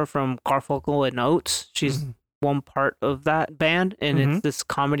know her from Garfunkel and Oates. She's one part of that band, and it's this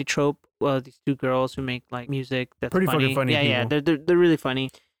comedy trope. These two girls who make like music that's pretty fucking funny. Yeah, people. they're really funny.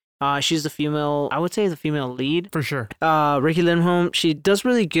 She's the female, I would say the female lead. For sure. Riki Lindhome, she does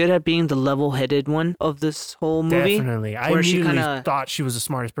really good at being the level-headed one of this whole movie. Definitely. I immediately thought she was the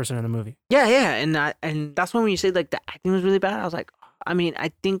smartest person in the movie. Yeah. And that's when you say like the acting was really bad, I was like, I mean,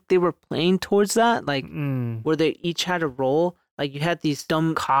 I think they were playing towards that, like where they each had a role. Like, you had these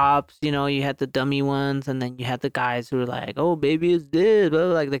dumb cops, you know, you had the dummy ones, and then you had the guys who were like, oh, baby, it's this, blah,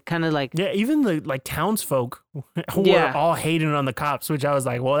 blah, like, they kind of like... Yeah, even the, like, townsfolk who were all hating on the cops, which I was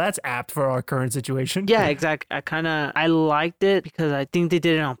like, well, that's apt for our current situation. Yeah, exactly. I liked it because I think they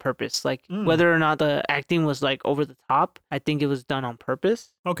did it on purpose. Like, whether or not the acting was, like, over the top, I think it was done on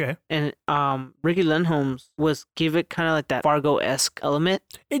purpose. Okay. And Riki Lindhome's give it kind of like that Fargo-esque element.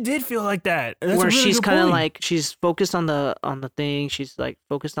 It did feel like that. That's where a really she's good kind of point. like, she's focused on the thing. She's like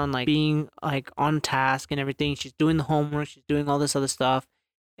focused on like being like on task and everything. She's doing the homework. She's doing all this other stuff.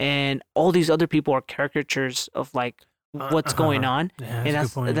 And all these other people are caricatures of like what's going on. Yeah,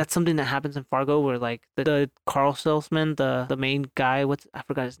 and that's something that happens in Fargo where like the car salesman, the main guy, I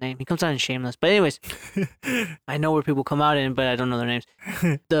forgot his name. He comes out in Shameless. But anyways, I know where people come out in, but I don't know their names.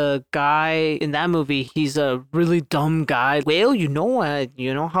 The guy in that movie, he's a really dumb guy. Well, you know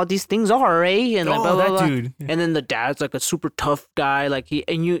how these things are, eh? And like, blah, blah, blah. Dude. And then the dad's like a super tough guy. Like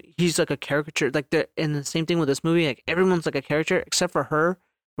he's like a caricature. Like and the same thing with this movie. Like everyone's like a character except for her,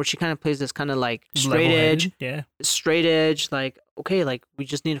 where she kind of plays this kind of like straight edge, like, okay, like we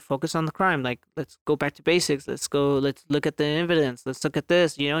just need to focus on the crime. Like, let's go back to basics. Let's look at the evidence. Let's look at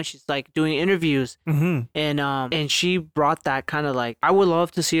this. You know, she's like doing interviews, and she brought that kind of like, I would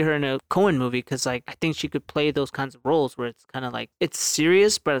love to see her in a Coen movie because like I think she could play those kinds of roles where it's kind of like it's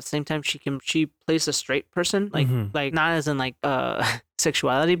serious, but at the same time she plays a straight person, like not as in like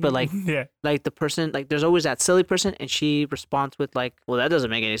sexuality, but like like the person, like there's always that silly person, and she responds with like, well, that doesn't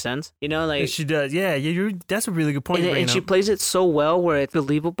make any sense, you know, like she does. Yeah, that's a really good point. And she plays it so well where it's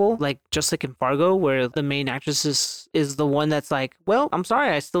believable, like just like in Fargo, where the main actress is the one that's like, well, I'm sorry,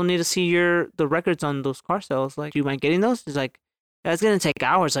 I still need to see the records on those car sales. Like, do you mind getting those? She's like, yeah, it's gonna take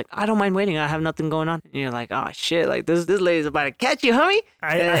hours. Like, I don't mind waiting. I have nothing going on. And you're like, oh shit, like this lady's about to catch you, homie.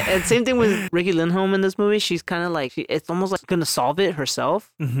 And same thing with Riki Lindhome in this movie. She's kind of like, it's almost like gonna solve it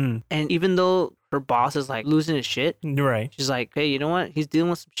herself. And even though her boss is like losing his shit, right? She's like, hey, you know what? He's dealing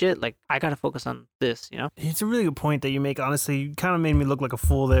with some shit. Like, I gotta focus on this. You know? It's a really good point that you make. Honestly, you kind of made me look like a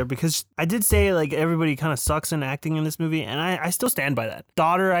fool there because I did say like everybody kind of sucks in acting in this movie, and I still stand by that.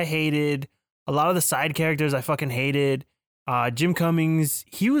 Daughter, I hated. A lot of the side characters, I fucking hated. Jim Cummings,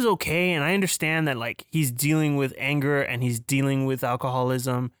 he was okay, and I understand that like he's dealing with anger and he's dealing with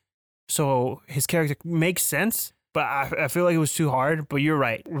alcoholism, so his character makes sense. But I feel like it was too hard. But you're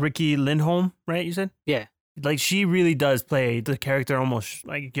right, Riki Lindhome, right? You said, yeah. Like she really does play the character almost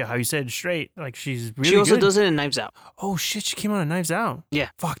like how you said, straight. Like she's really. She also good. does it in Knives Out. Oh shit, she came out of Knives Out. Yeah.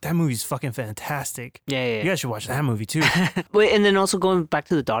 Fuck, that movie's fucking fantastic. Yeah. You guys should watch that movie too. Wait, and then also going back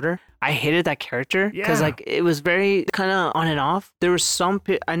to the daughter, I hated that character because like it was very kind of on and off. There was some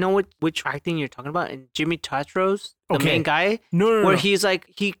I know which acting you're talking about, and Jimmy Tatros, the main guy. No. He's like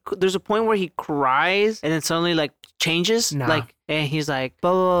there's a point where he cries and then suddenly like changes, like, and he's like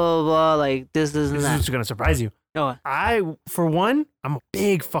blah blah blah, blah like this and that. This is gonna surprise you. Oh, for one, I'm a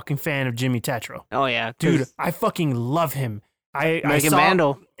big fucking fan of Jimmy Tatro. Oh yeah, dude, I fucking love him. American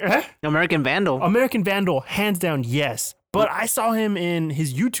Vandal. American Vandal, hands down, yes. but I saw him in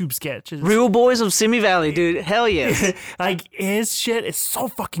his YouTube sketches. Real Boys of Simi Valley, dude. Hell yes. Like, his shit is so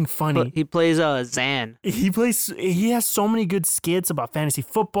fucking funny. But he plays Zan. He has so many good skits about fantasy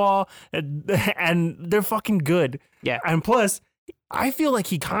football, and they're fucking good. Yeah. And plus, I feel like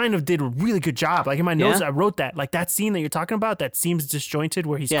he kind of did a really good job. Like, in my notes, I wrote that. Like, that scene that you're talking about that seems disjointed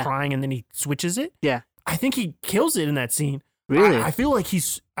where he's crying and then he switches it. Yeah. I think he kills it in that scene. Really? I feel like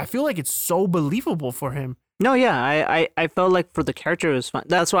it's so believable for him. No, yeah, I felt like for the character it was fun.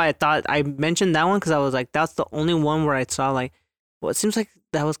 That's why I thought I mentioned that one because I was like, that's the only one where I saw like, well, it seems like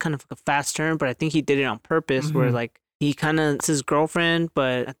that was kind of like a fast turn, but I think he did it on purpose. Where like he kind of it's his girlfriend,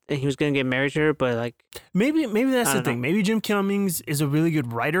 but he was gonna get married to her, but like maybe that's the thing. Maybe Jim Cummings is a really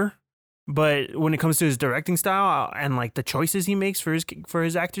good writer, but when it comes to his directing style and like the choices he makes for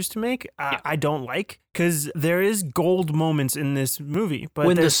his actors to make, I don't like. Because there is gold moments in this movie,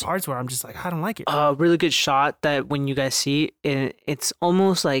 but there's parts where I'm just like, I don't like it. A really good shot that when you guys see it, it's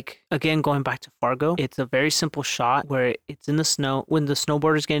almost like, again, going back to Fargo, it's a very simple shot where it's in the snow when the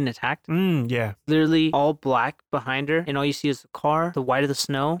snowboarder's getting attacked. Yeah. Literally all black behind her, and all you see is the car, the white of the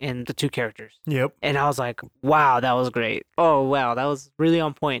snow, and the two characters. Yep. And I was like, wow, that was great. Oh, wow, that was really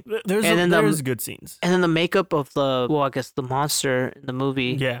on point. There's good scenes. And then the makeup of the monster in the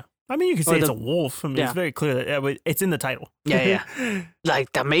movie. Yeah. I mean, you can say it's a wolf. I mean, it's very clear that it's in the title. Yeah.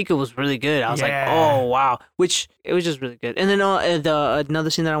 Like, the makeup was really good. I was like, oh, wow. Which, it was just really good. And then another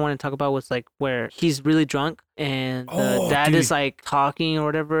scene that I want to talk about was, like, where he's really drunk and the dad is, like, talking or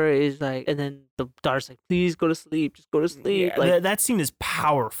whatever. Is like, and then the daughter's like, please go to sleep. Just go to sleep. Yeah, like, that scene is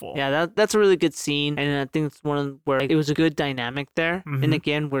powerful. Yeah, that's a really good scene. And I think it's one where it was a good dynamic there. And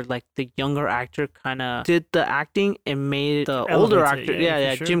again, where, like, the younger actor kind of did the acting and made the older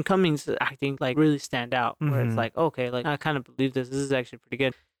actor, sure. Jim Cummings acting, like, really stand out. Where it's like, okay, like, I kind of believe this. This is actually pretty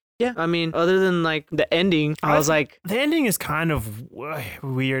good. Yeah, I mean, other than like the ending, I was like, the ending is kind of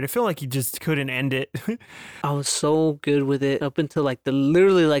weird. I feel like you just couldn't end it. I was so good with it up until like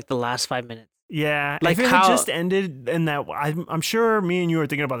literally the last 5 minutes. Yeah, like if it had just ended in that, I'm sure me and you were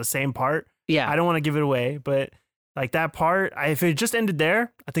thinking about the same part. Yeah, I don't want to give it away, but like that part, if it just ended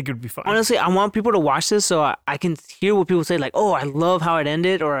there, I think it would be fun. Honestly, I want people to watch this so I can hear what people say. Like, oh, I love how it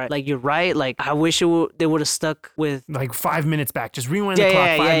ended, or like, you're right. Like, I wish they would have stuck with like 5 minutes back. Just rewind the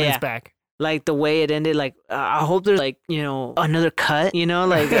clock 5 minutes back. Like the way it ended, like I hope there's like, you know, another cut, you know,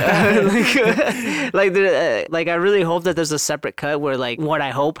 like like I really hope that there's a separate cut where like what I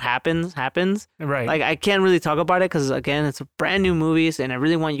hope happens. Right. Like I can't really talk about it because again, it's a brand new movies and I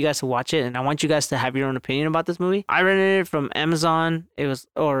really want you guys to watch it and I want you guys to have your own opinion about this movie. I rented it from Amazon. I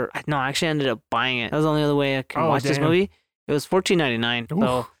actually ended up buying it. That was the only other way I can watch this movie. It was $14.99.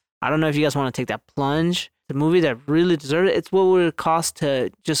 So I don't know if you guys want to take that plunge. The movie that really deserved it. It's what would it cost to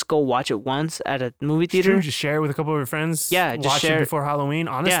just go watch it once at a movie theater. Just share it with a couple of your friends. Yeah, just watch share it before Halloween.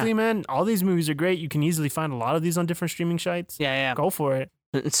 Honestly, man, all these movies are great. You can easily find a lot of these on different streaming sites. Yeah. Go for it.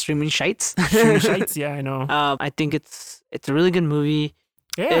 Streaming sites. Yeah, I know. I think it's a really good movie.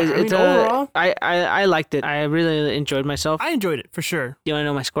 Yeah, overall, I liked it. I really enjoyed myself. I enjoyed it for sure. You want to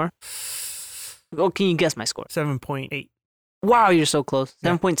know my score? Oh, can you guess my score? 7.8. Wow, you're so close.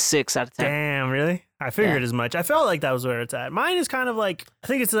 7.6 out of 10. Damn, really? I figured as much. I felt like that was where it's at. Mine is kind of like, I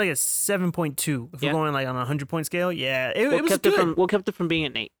think it's like a 7.2. If we're going like on a 100-point scale, it was good. What kept it from being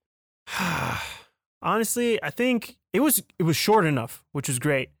an 8? Honestly, I think it was short enough, which was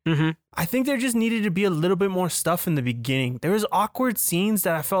great. Mm-hmm. I think there just needed to be a little bit more stuff in the beginning. There was awkward scenes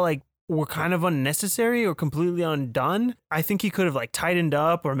that I felt like were kind of unnecessary or completely undone. I think he could have like tightened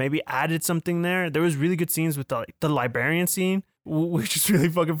up or maybe added something there. There was really good scenes with the librarian scene, which is really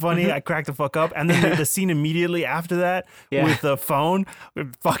fucking funny. I cracked the fuck up. And then the scene immediately after that with the phone,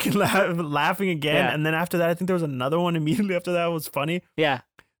 fucking laughing again. Yeah. And then after that, I think there was another one immediately after that was funny. Yeah.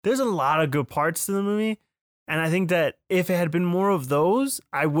 There's a lot of good parts to the movie. And I think that if it had been more of those,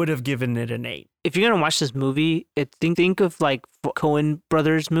 I would have given it an 8. If you're going to watch this movie, think of like Coen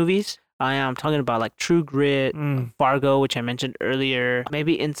Brothers movies. I am talking about like True Grit, Fargo, which I mentioned earlier,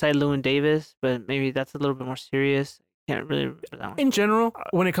 maybe Inside Llewyn Davis, but maybe that's a little bit more serious. Can't really remember that one. In general,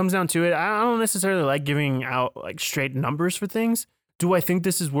 when it comes down to it, I don't necessarily like giving out like straight numbers for things. Do I think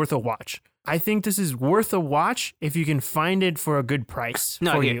this is worth a watch? I think this is worth a watch if you can find it for a good price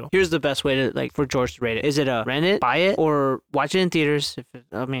for you. Here's the best way to for George to rate it. Is it a rent it, buy it, or watch it in theaters?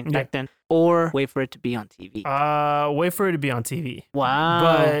 Back then, or wait for it to be on TV. Wait for it to be on TV.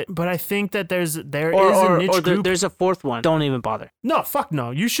 Wow. But I think that there is a niche group. There's a fourth one. Don't even bother. No, fuck no.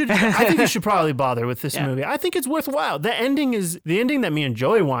 You should. I think you should probably bother with this movie. I think it's worthwhile. The ending that me and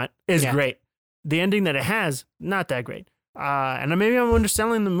Joey want is great. The ending that it has, not that great. And maybe I'm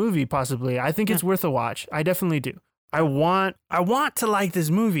underselling the movie, possibly. I think it's worth a watch. I definitely do. I want to like this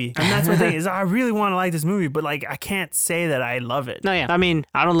movie. And that's my thing is I really want to like this movie, but like I can't say that I love it. No, yeah. I mean,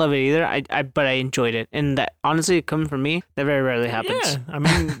 I don't love it either. But I enjoyed it. And that honestly, coming from me, that very rarely happens. Yeah. I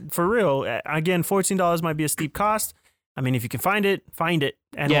mean, for real. Again, $14 might be a steep cost. I mean, if you can find it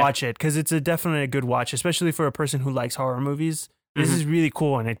and watch it, because it's definitely a good watch, especially for a person who likes horror movies. This is really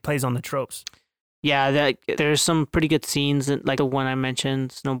cool, and it plays on the tropes. Yeah, there's some pretty good scenes, like the one I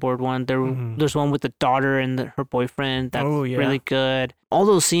mentioned, snowboard one. There's one with the daughter and her boyfriend that's really good. All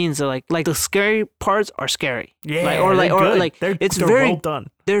those scenes are like it's scary parts are scary. Yeah, it's they're very well done.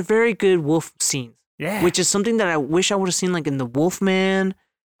 They're very good wolf scenes. Yeah, which is something that I wish I would have seen like in the Wolfman,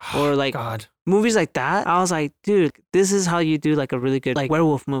 or like movies like that. I was like, dude, this is how you do like a really good like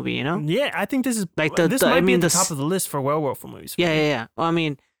werewolf movie, you know? Yeah, I think this is like this might be at the top of the list for werewolf movies. Yeah. Well, I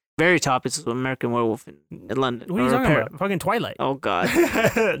mean, very top is American Werewolf in London. What are you talking about? Fucking Twilight. Oh God,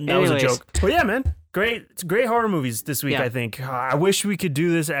 that was a joke. Well, yeah, man, great horror movies this week. I think I wish we could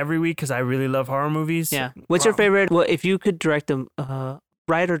do this every week because I really love horror movies. Yeah. What's your favorite? Well, if you could direct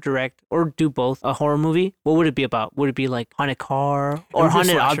write or direct or do both a horror movie, what would it be about? Would it be like haunted car or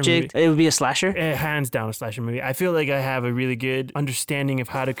haunted object? Movie. It would be a slasher? Hands down a slasher movie. I feel like I have a really good understanding of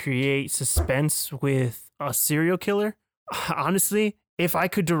how to create suspense with a serial killer. Honestly, if I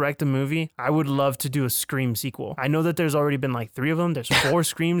could direct a movie, I would love to do a Scream sequel. I know that there's already been like 3 of them. There's 4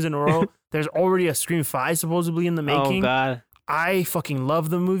 Screams in a row. There's already a Scream 5 supposedly in the making. Oh God. I fucking love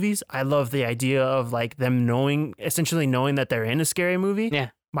the movies. I love the idea of like them essentially knowing that they're in a scary movie. Yeah.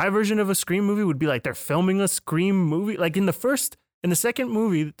 My version of a Scream movie would be like they're filming a Scream movie. Like in the second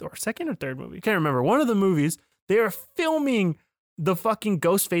movie, or second or third movie, can't remember. One of the movies, they are filming the fucking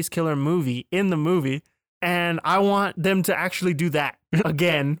Ghostface Killer movie in the movie. And I want them to actually do that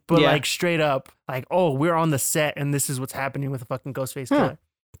again, but like straight up, like, oh, we're on the set and this is what's happening with the fucking Ghostface Killer.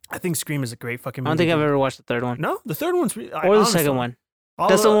 I think Scream is a great fucking movie. I don't think I've ever watched the third one. No, the third one's or the second one.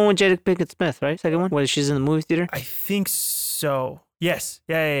 That's the one with Jada Pinkett Smith, right? Second one, where she's in the movie theater. I think so. Yes.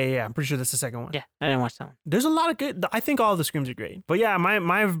 Yeah. I'm pretty sure that's the second one. Yeah, I didn't watch that one. There's a lot of good. I think all the Screams are great. But yeah,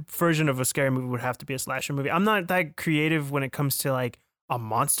 my version of a scary movie would have to be a slasher movie. I'm not that creative when it comes to like a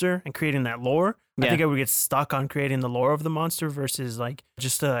monster and creating that lore. I think I would get stuck on creating the lore of the monster versus like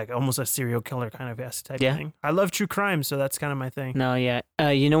just almost a serial killer kind of type thing. I love true crime, so that's kind of my thing. No, yeah.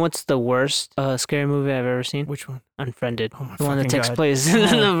 You know what's the worst scary movie I've ever seen? Which one? Unfriended. Oh my the one that takes God. place.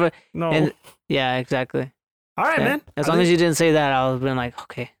 No. And, yeah, exactly. All right, man. As long as you didn't say that, I would have been like,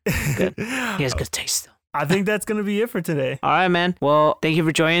 okay, good. He has good taste, though. I think that's going to be it for today. All right, man. Well, thank you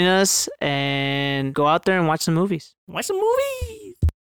for joining us, and go out there and watch some movies. Watch some movies.